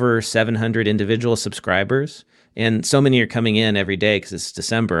is over 700 individual subscribers, and so many are coming in every day because it's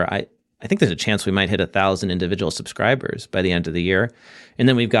December. I think there's a chance we might hit 1,000 individual subscribers by the end of the year. And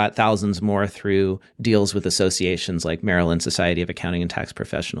then we've got thousands more through deals with associations like Maryland Society of Accounting and Tax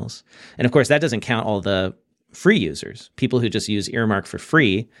Professionals. And of course, that doesn't count all the free users, people who just use Earmark for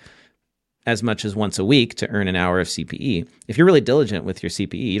free as much as once a week to earn an hour of CPE. If you're really diligent with your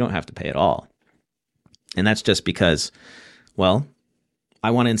CPE, you don't have to pay at all. And that's just because, well, I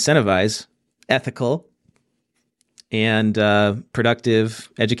want to incentivize ethical and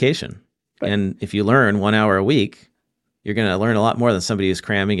productive education. Right. And if you learn 1 hour a week, you're going to learn a lot more than somebody who's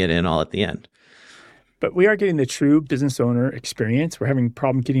cramming it in all at the end. But we are getting the true business owner experience. We're having a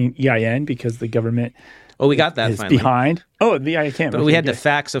problem getting an EIN because the government we got that finally. Behind. Oh, the EIN. But we had to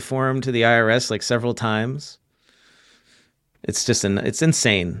fax a form to the IRS like several times. It's just it's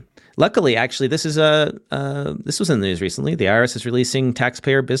insane. Luckily, actually, this was in the news recently. The IRS is releasing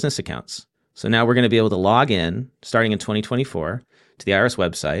taxpayer business accounts. So now we're going to be able to log in starting in 2024 to the IRS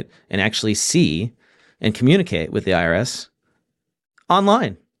website and actually see and communicate with the IRS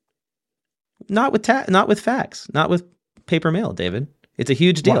online. Not with fax, not with paper mail, David. It's a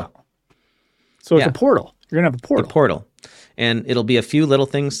huge deal. Wow. So it's a portal. You're going to have a portal. A portal. And it'll be a few little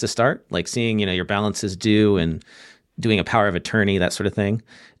things to start, like seeing, your balances due and doing a power of attorney, that sort of thing.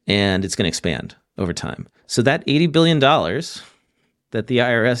 And it's going to expand over time. So that $80 billion that the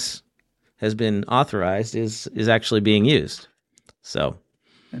IRS has been authorized is actually being used. So,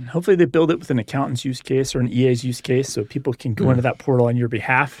 and hopefully they build it with an accountant's use case or an EA's use case so people can go into that portal on your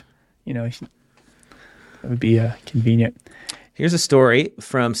behalf. That would be convenient. Here's a story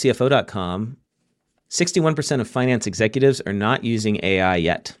from CFO.com. 61% of finance executives are not using AI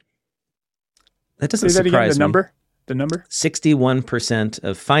yet. That doesn't surprise me. The number? 61%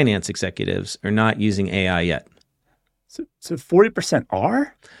 of finance executives are not using AI yet. So 40%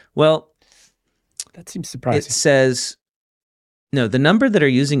 are? Well, that seems surprising. It says, no, the number that are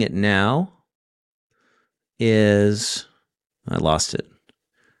using it now is, I lost it.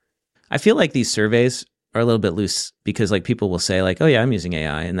 I feel like these surveys are a little bit loose because people will say oh yeah, I'm using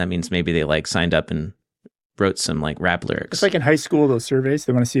AI. And that means maybe they signed up and wrote some rap lyrics. It's like in high school, those surveys,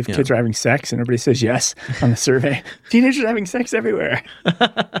 they want to see if kids are having sex and everybody says yes on the survey. Teenagers are having sex everywhere.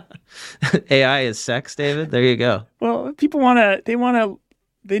 AI is sex, David. There you go. Well, people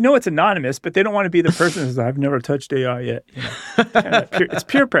they know it's anonymous, but they don't want to be the person who says, I've never touched AI yet. It's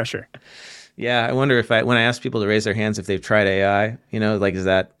peer pressure. Yeah, I wonder if when I ask people to raise their hands if they've tried AI, is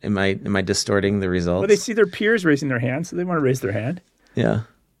that, am I distorting the results? Well, they see their peers raising their hands, so they want to raise their hand. Yeah.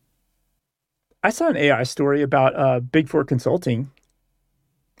 I saw an AI story about Big Four consulting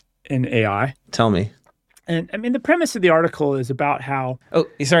in AI. Tell me. And I mean, the premise of the article is about how... Oh,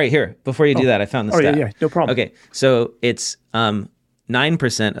 sorry, here, before you do that, I found the stat. Yeah, no problem. Okay, so it's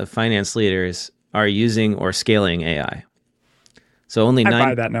 9% of finance leaders are using or scaling AI. So only 9... I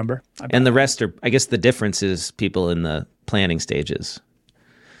buy that number. And the rest are, I guess the difference is people in the planning stages.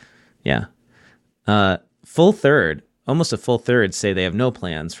 Yeah. Almost a full third say they have no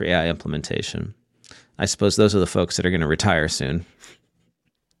plans for AI implementation. I suppose those are the folks that are going to retire soon.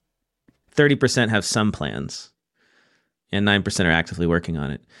 30% have some plans, and 9% are actively working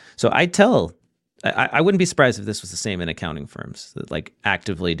on it. So I wouldn't be surprised if this was the same in accounting firms, that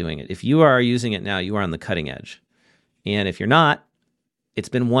actively doing it. If you are using it now, you are on the cutting edge. And if you're not, it's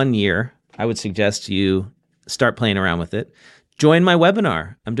been 1 year. I would suggest you start playing around with it. Join my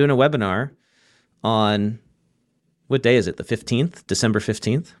webinar. I'm doing a webinar on... What day is it? The 15th? December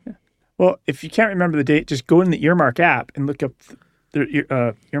 15th? Yeah. Well, if you can't remember the date, just go in the Earmark app and look up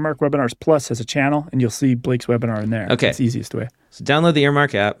the Earmark Webinars Plus has a channel, and you'll see Blake's webinar in there. Okay. That's the easiest way. So download the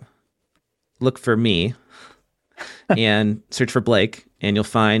Earmark app, look for me, and search for Blake, and you'll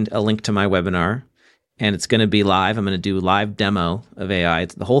find a link to my webinar, and it's going to be live. I'm going to do a live demo of AI.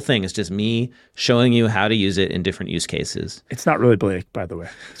 The whole thing is just me showing you how to use it in different use cases. It's not really Blake, by the way.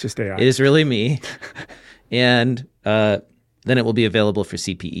 It's just AI. It is really me. And then it will be available for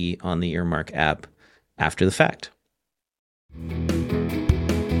CPE on the Earmark app after the fact.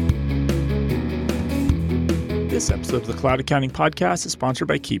 This episode of the Cloud Accounting Podcast is sponsored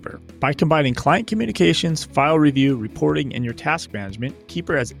by Keeper. By combining client communications, file review, reporting, and your task management,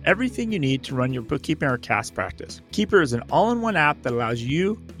 Keeper has everything you need to run your bookkeeping or CAS practice. Keeper is an all-in-one app that allows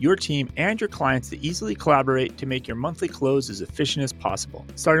you, your team, and your clients to easily collaborate to make your monthly close as efficient as possible.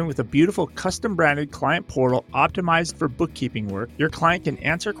 Starting with a beautiful custom-branded client portal optimized for bookkeeping work, your client can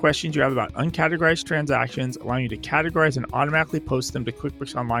answer questions you have about uncategorized transactions, allowing you to categorize and automatically post them to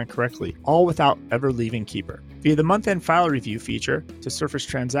QuickBooks Online correctly, all without ever leaving Keeper. Via the month-end file review feature to surface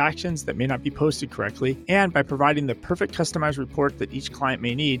transactions that may not be posted correctly, and by providing the perfect customized report that each client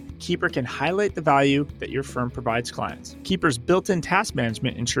may need, Keeper can highlight the value that your firm provides clients. Keeper's built-in task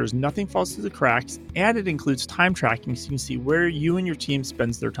management ensures nothing falls through the cracks, and it includes time tracking so you can see where you and your team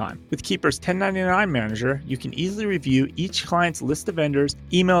spends their time. With Keeper's 1099 Manager, you can easily review each client's list of vendors,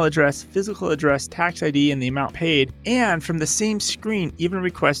 email address, physical address, tax ID, and the amount paid, and from the same screen, even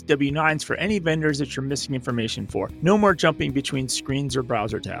request W-9s for any vendors that you're missing information for. No more jumping between screens or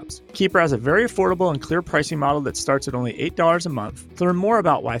browser tabs. Keeper has a very affordable and clear pricing model that starts at only $8 a month. To learn more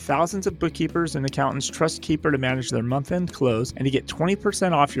about why thousands of bookkeepers and accountants trust Keeper to manage their month-end close and to get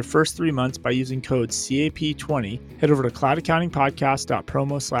 20% off your first 3 months by using code CAP20, head over to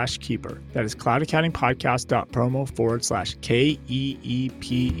cloudaccountingpodcast.promo/keeper. That is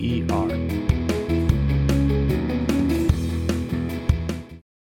cloudaccountingpodcast.promo/KEEPER.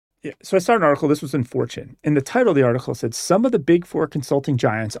 Yeah, so I saw an article, this was in Fortune, and the title of the article said, some of the Big Four consulting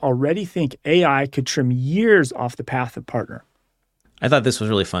giants already think AI could trim years off the path of partner. I thought this was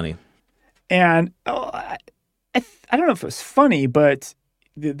really funny. And I don't know if it was funny, but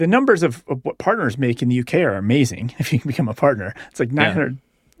the numbers of what partners make in the UK are amazing. If you can become a partner, it's like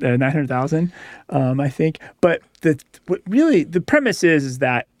 900,000, I think. But the premise is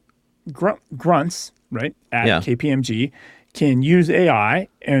that grunts, right, at KPMG can use AI,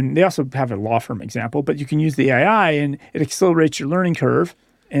 and they also have a law firm example, but you can use the AI and it accelerates your learning curve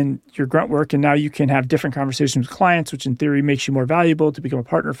and your grunt work, and now you can have different conversations with clients, which in theory makes you more valuable to become a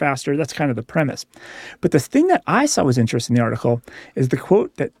partner faster. That's kind of the premise. But the thing that I saw was interesting in the article is the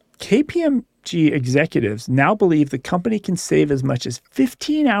quote that KPMG executives now believe the company can save as much as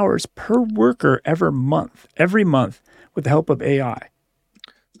 15 hours per worker every month with the help of AI.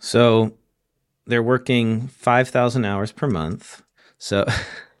 So they're working 5,000 hours per month. So...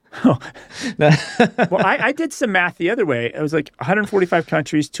 Well, I did some math the other way. It was like 145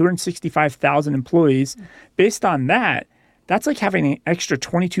 countries, 265,000 employees. Based on that, that's like having an extra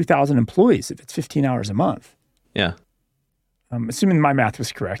 22,000 employees if it's 15 hours a month. Yeah. Assuming my math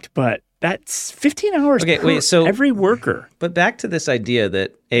was correct, but that's 15 hours per every worker. But back to this idea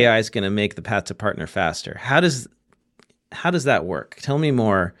that AI is going to make the path to partner faster. How does that work? Tell me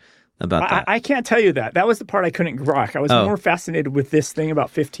more about that. I can't tell you that. That was the part I couldn't grok. I was more fascinated with this thing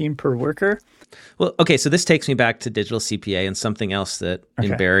about 15 per worker. Well, okay, so this takes me back to digital CPA and something else that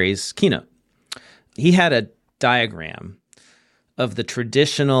in Barry's keynote. He had a diagram of the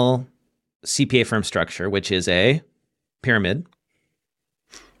traditional CPA firm structure, which is a pyramid.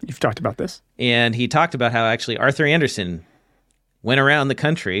 You've talked about this. And he talked about how actually Arthur Andersen went around the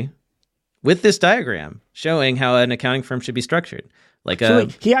country with this diagram showing how an accounting firm should be structured.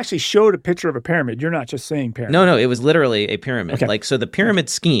 He actually showed a picture of a pyramid. You're not just saying pyramid. No, it was literally a pyramid. Okay. So the pyramid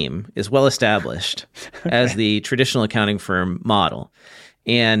scheme is well established as the traditional accounting firm model.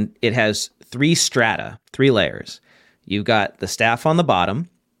 And it has 3 strata, 3 layers. You've got the staff on the bottom,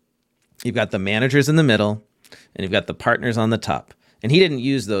 you've got the managers in the middle, and you've got the partners on the top. And he didn't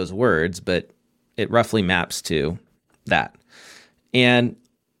use those words, but it roughly maps to that. And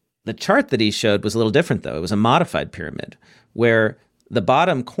the chart that he showed was a little different, though. It was a modified pyramid where the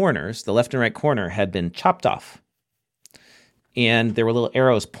bottom corners, the left and right corner, had been chopped off. And there were little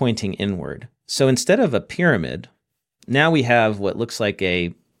arrows pointing inward. So instead of a pyramid, now we have what looks like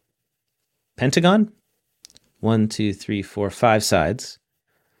a pentagon. 1, 2, 3, 4, 5 sides.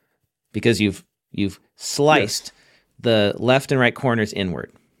 Because you've sliced the left and right corners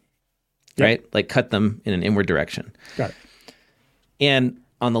inward. Yep. Right? Like cut them in an inward direction. Got it. And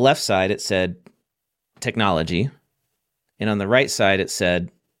on the left side, it said technology. And on the right side, it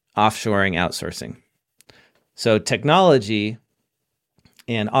said offshoring, outsourcing. So technology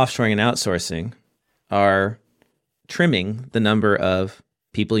and offshoring and outsourcing are trimming the number of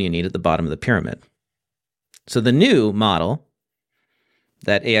people you need at the bottom of the pyramid. So the new model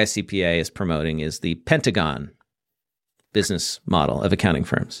that AICPA is promoting is the Pentagon business model of accounting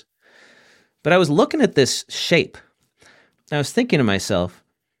firms. But I was looking at this shape. I was thinking to myself,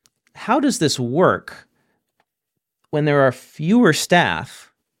 how does this work when there are fewer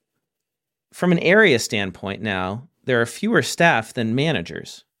staff? From an area standpoint now, there are fewer staff than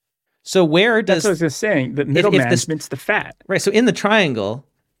managers. So where does... That's what I was just saying, that middle management's the fat. Right, so in the triangle,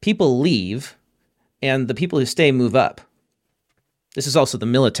 people leave and the people who stay move up. This is also the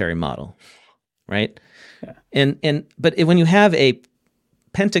military model, right? Yeah. But when you have a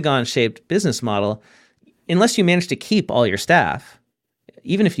pentagon-shaped business model, unless you manage to keep all your staff,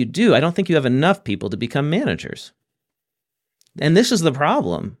 even if you do, I don't think you have enough people to become managers. And this is the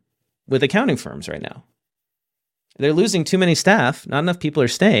problem with accounting firms right now. They're losing too many staff. Not enough people are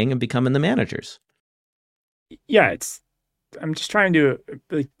staying and becoming the managers. Yeah, I'm just trying to,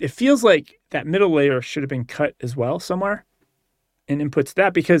 it feels like that middle layer should have been cut as well somewhere in inputs to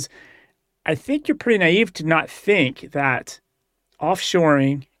that, because I think you're pretty naive to not think that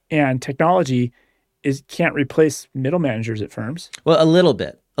offshoring and technology can't replace middle managers at firms. Well, a little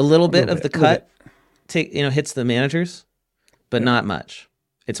bit of the cut hits the managers, but not much.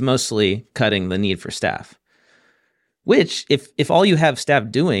 It's mostly cutting the need for staff. Which, if all you have staff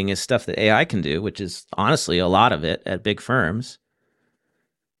doing is stuff that AI can do, which is honestly a lot of it at big firms,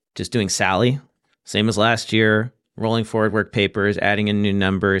 just doing Sally, same as last year, rolling forward work papers, adding in new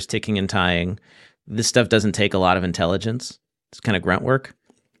numbers, ticking and tying. This stuff doesn't take a lot of intelligence. It's kind of grunt work.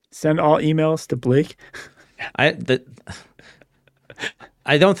 Send all emails to Blake. I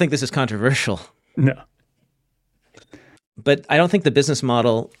don't think this is controversial. No. But I don't think the business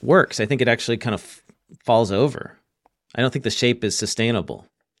model works. I think it actually kind of falls over. I don't think the shape is sustainable.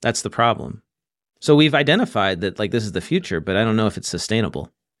 That's the problem. So we've identified that this is the future, but I don't know if it's sustainable.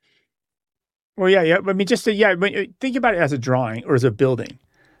 Well, yeah. I mean, think about it as a drawing or as a building,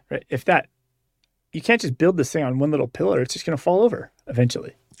 right? If that you can't just build this thing on one little pillar. It's just going to fall over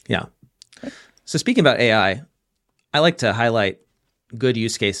eventually. Yeah. So speaking about AI, I like to highlight good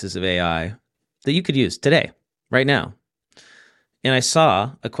use cases of AI that you could use today, right now. And I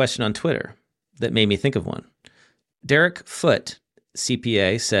saw a question on Twitter that made me think of one. Derek Foote,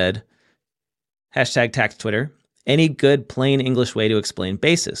 CPA, said, #tax Twitter, any good plain English way to explain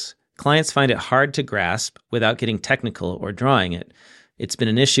basis. Clients find it hard to grasp without getting technical or drawing it. It's been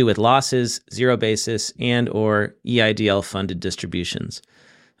an issue with losses, zero basis, and or EIDL funded distributions.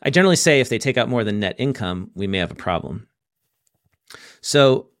 I generally say if they take out more than net income, we may have a problem.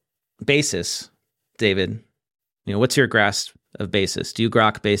 So basis, David, what's your grasp of basis? Do you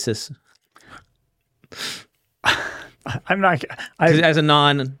grok basis? I'm not. As a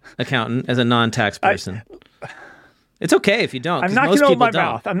non-accountant, as a non-tax person. It's okay if you don't. I'm not going to open my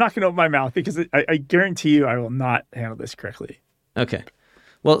mouth. I'm not going to open my mouth because I guarantee you I will not handle this correctly. Okay.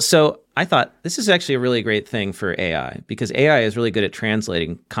 Well, so I thought this is actually a really great thing for AI because AI is really good at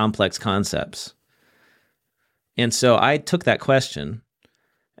translating complex concepts. And so I took that question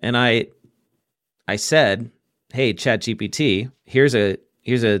and I said, hey, ChatGPT, here's a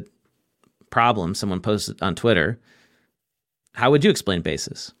problem someone posted on Twitter. How would you explain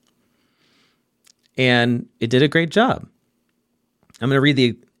basis? And it did a great job. I'm going to read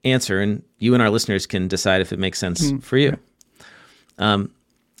the answer, and you and our listeners can decide if it makes sense for you.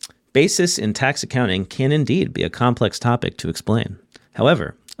 Basis in tax accounting can indeed be a complex topic to explain.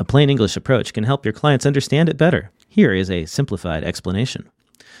 However, a plain English approach can help your clients understand it better. Here is a simplified explanation.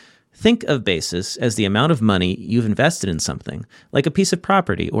 Think of basis as the amount of money you've invested in something, like a piece of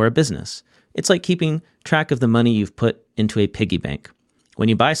property or a business. It's like keeping track of the money you've put into a piggy bank. When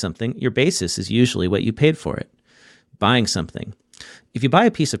you buy something, your basis is usually what you paid for it. Buying something. If you buy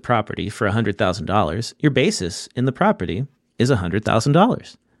a piece of property for $100,000, your basis in the property is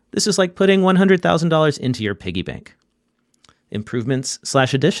 $100,000. This is like putting $100,000 into your piggy bank.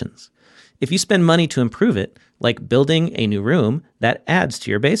 Improvements/additions. If you spend money to improve it, like building a new room, that adds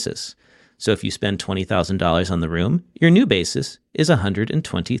to your basis. So if you spend $20,000 on the room, your new basis is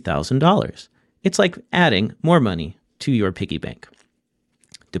 $120,000. It's like adding more money to your piggy bank.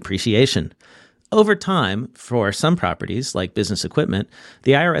 Depreciation. Over time, for some properties, like business equipment,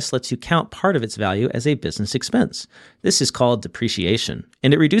 the IRS lets you count part of its value as a business expense. This is called depreciation,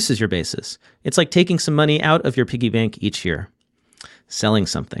 and it reduces your basis. It's like taking some money out of your piggy bank each year. Selling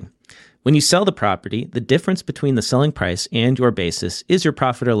something. When you sell the property, the difference between the selling price and your basis is your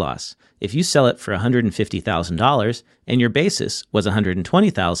profit or loss. If you sell it for $150,000 and your basis was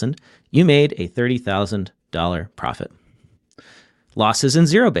 $120,000, you made a $30,000 profit. Losses and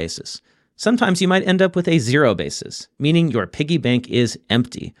zero basis. Sometimes you might end up with a zero basis, meaning your piggy bank is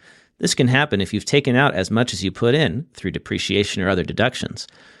empty. This can happen if you've taken out as much as you put in through depreciation or other deductions.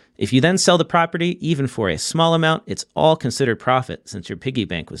 If you then sell the property, even for a small amount, it's all considered profit since your piggy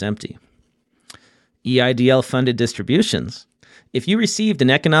bank was empty. EIDL funded distributions. If you received an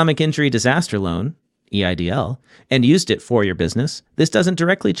economic injury disaster loan, EIDL, and used it for your business, this doesn't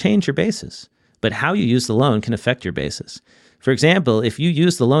directly change your basis, but how you use the loan can affect your basis. For example, if you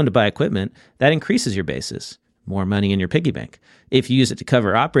use the loan to buy equipment, that increases your basis, more money in your piggy bank. If you use it to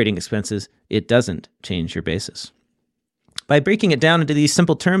cover operating expenses, it doesn't change your basis. By breaking it down into these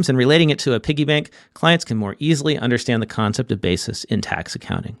simple terms and relating it to a piggy bank, clients can more easily understand the concept of basis in tax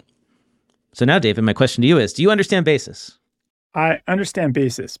accounting. So now, David, my question to you is, do you understand basis? I understand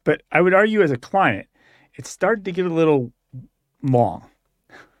basis, but I would argue as a client, it started to get a little long.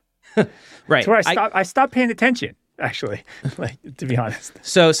 Right. So I stopped paying attention, actually, to be honest.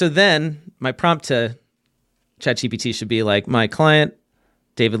 So then my prompt to ChatGPT should be like, my client,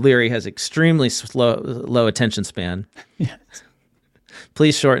 David Leary, has extremely low attention span. Yes.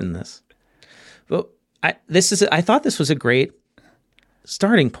 Please shorten this. But I thought this was a great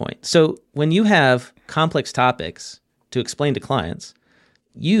starting point. So when you have complex topics to explain to clients,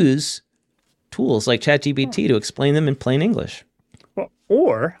 use tools like ChatGPT to explain them in plain English. Well,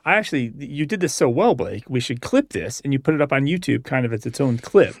 or you did this so well, Blake, we should clip this and you put it up on YouTube kind of as its own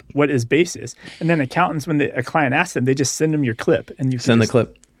clip. What is basis? And then accountants, when a client asks them, they just send them your clip and you can send the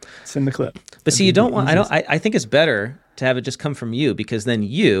clip. Send the clip. But see, I think it's better to have it just come from you, because then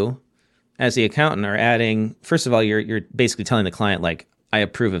you, as the accountant, are adding, first of all, you're basically telling the client, like, I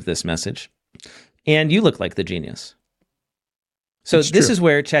approve of this message. And you look like the genius. So this is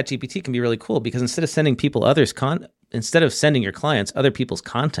where ChatGPT can be really cool, because instead of sending your clients other people's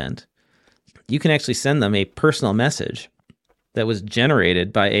content, you can actually send them a personal message that was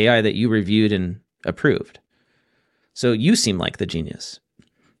generated by AI that you reviewed and approved. So you seem like the genius.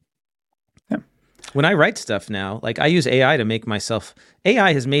 Yeah. When I write stuff now, like I use AI to make myself,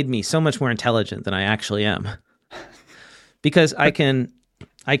 AI has made me so much more intelligent than I actually am because I can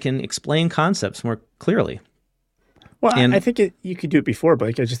explain concepts more clearly. Well, I think you could do it before,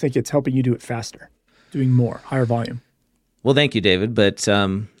 Blake. I just think it's helping you do it faster, doing more, higher volume. Well, thank you, David. But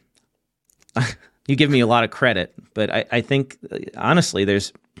you give me a lot of credit. But I think, honestly,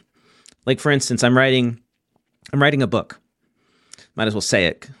 there's, like, for instance, I'm writing a book. Might as well say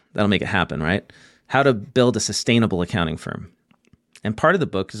it. That'll make it happen, right? How to build a sustainable accounting firm. And part of the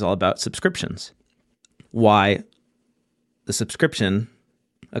book is all about subscriptions. Why the subscription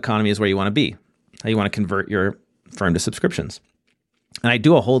economy is where you want to be. How you want to convert your firm to subscriptions. And I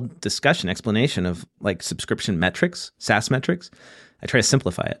do a whole discussion, explanation of like subscription metrics, SaaS metrics. I try to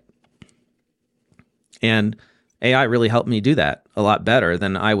simplify it. And AI really helped me do that a lot better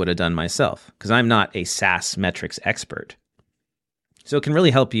than I would have done myself because I'm not a SaaS metrics expert. So it can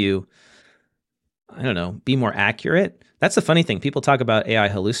really help you, I don't know, be more accurate. That's the funny thing. People talk about AI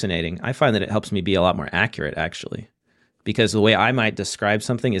hallucinating. I find that it helps me be a lot more accurate, actually, because the way I might describe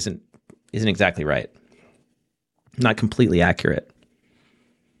something isn't exactly right. Not completely accurate.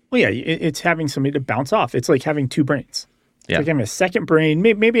 Well, yeah, it's having somebody to bounce off. It's like having two brains. It's like having a second brain,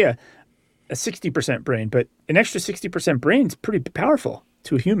 maybe a 60% brain, but an extra 60% brain is pretty powerful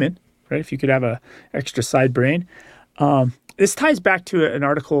to a human, right? If you could have a extra side brain. This ties back to an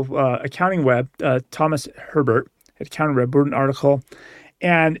article, Accounting Web. Thomas Herbert at Accounting Web wrote an article,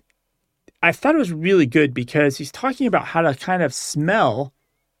 and I thought it was really good because he's talking about how to kind of smell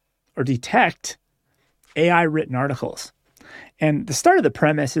or detect AI written articles. And the start of the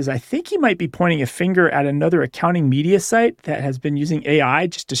premise is I think he might be pointing a finger at another accounting media site that has been using AI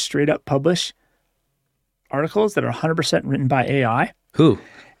just to straight up publish articles that are 100% written by AI. Who?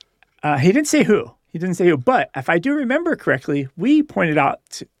 He didn't say who. But if I do remember correctly, we pointed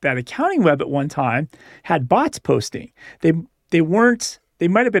out that Accounting Web at one time had bots posting. They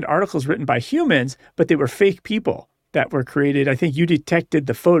might have been articles written by humans, but they were fake people that were created. I think you detected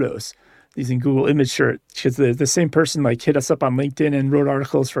the photos using Google image search because the same person like hit us up on LinkedIn and wrote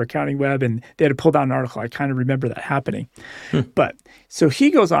articles for Accounting Web, and they had to pull down an article. I kind of remember that happening. But so he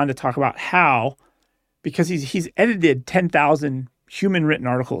goes on to talk about how, because he's edited 10,000 human written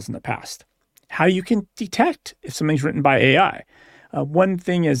articles in the past, how you can detect if something's written by AI. One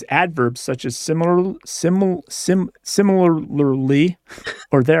thing is adverbs such as similarly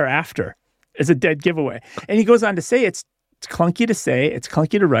or thereafter is a dead giveaway. And he goes on to say it's clunky to say, it's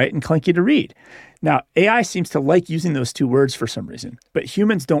clunky to write, and clunky to read. Now, AI seems to like using those two words for some reason, but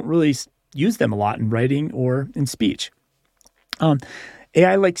humans don't really use them a lot in writing or in speech.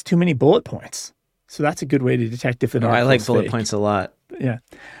 AI likes too many bullet points. So that's a good way to detect if an article is I like bullet fake. points a lot. Yeah.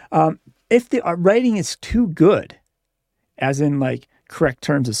 If the writing is too good, as in like correct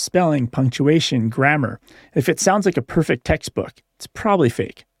terms of spelling, punctuation, grammar, if it sounds like a perfect textbook, it's probably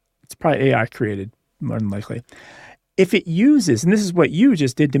fake. It's probably AI created, more than likely. If it uses, and this is what you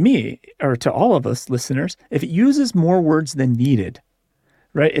just did to me, or to all of us listeners, if it uses more words than needed,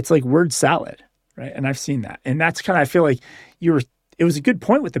 right? It's like word salad, right? And I've seen that. And that's kind of, I feel like it was a good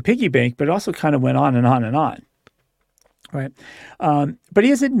point with the piggy bank, but it also kind of went on and on and on, right? But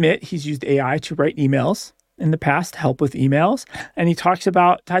he has admit he's used AI to write emails in the past to help with emails. And he ties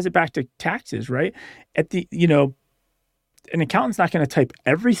it back to taxes, right? An accountant's not going to type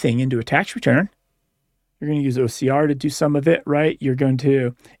everything into a tax return. You're going to use OCR to do some of it, right? You're going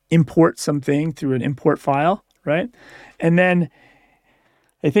to import something through an import file, right? And then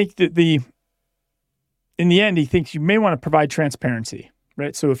I think that in the end, he thinks you may want to provide transparency,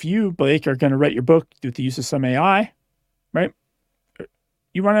 right? So if you, Blake, are going to write your book with the use of some AI, right?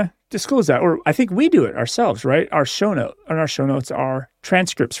 You want to disclose that. Or I think we do it ourselves, right? Our show notes are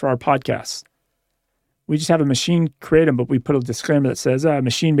transcripts for our podcasts. We just have a machine create them, but we put a disclaimer that says,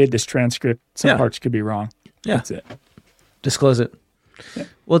 machine made this transcript. Some parts could be wrong. Yeah. That's it. Disclose it. Yeah.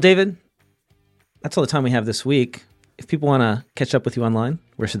 Well, David, that's all the time we have this week. If people want to catch up with you online,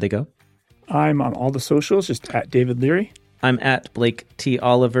 where should they go? I'm on all the socials, just at David Leary. I'm at Blake T.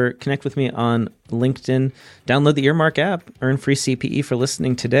 Oliver. Connect with me on LinkedIn. Download the Earmark app. Earn free CPE for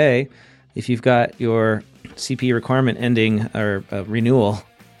listening today. If you've got your CPE requirement ending or renewal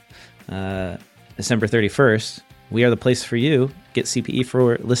December 31st, we are the place for you. Get CPE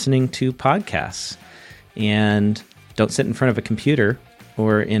for listening to podcasts. And don't sit in front of a computer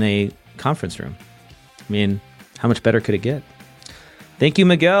or in a conference room. I mean, how much better could it get? Thank you,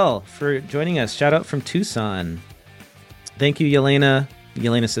 Miguel, for joining us. Shout out from Tucson. Thank you, Yelena.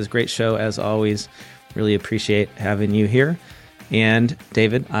 Yelena says, great show as always. Really appreciate having you here. And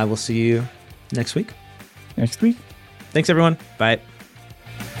David, I will see you next week. Next week. Thanks, everyone. Bye.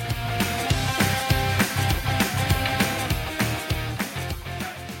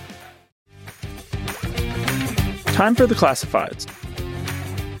 Time for the classifieds.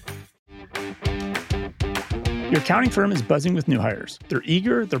 Your accounting firm is buzzing with new hires. They're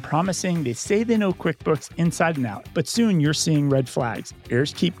eager, they're promising, they say they know QuickBooks inside and out. But soon you're seeing red flags.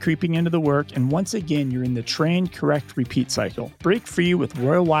 Errors keep creeping into the work, and once again, you're in the train, correct, repeat cycle. Break free with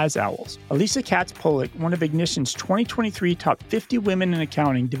Royal Wise Owls. Elisa Katz-Pollock, one of Ignition's 2023 top 50 women in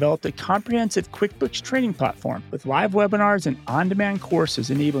accounting, developed a comprehensive QuickBooks training platform with live webinars and on-demand courses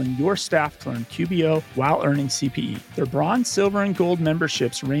enabling your staff to learn QBO while earning CPE. Their bronze, silver, and gold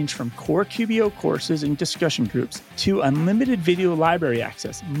memberships range from core QBO courses and discussion groups to unlimited video library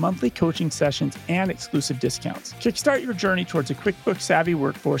access, monthly coaching sessions, and exclusive discounts. Kickstart your journey towards a QuickBooks savvy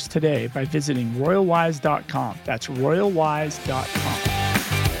workforce today by visiting royalwise.com. That's royalwise.com.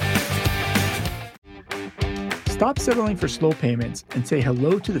 Stop settling for slow payments and say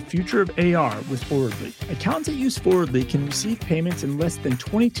hello to the future of AR with Forwardly. Accountants that use Forwardly can receive payments in less than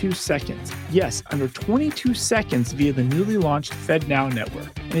 22 seconds. Yes, under 22 seconds via the newly launched FedNow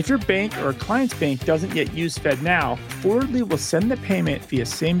network. And if your bank or a client's bank doesn't yet use FedNow, Forwardly will send the payment via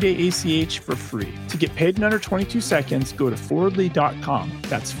same-day ACH for free. To get paid in under 22 seconds, go to forwardly.com.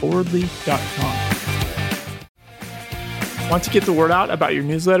 That's forwardly.com. Want to get the word out about your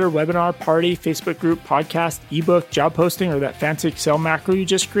newsletter, webinar, party, Facebook group, podcast, ebook, job posting, or that fancy Excel macro you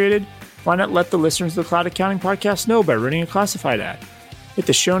just created? Why not let the listeners of the Cloud Accounting Podcast know by running a classified ad? Hit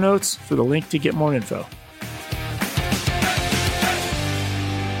the show notes for the link to get more info.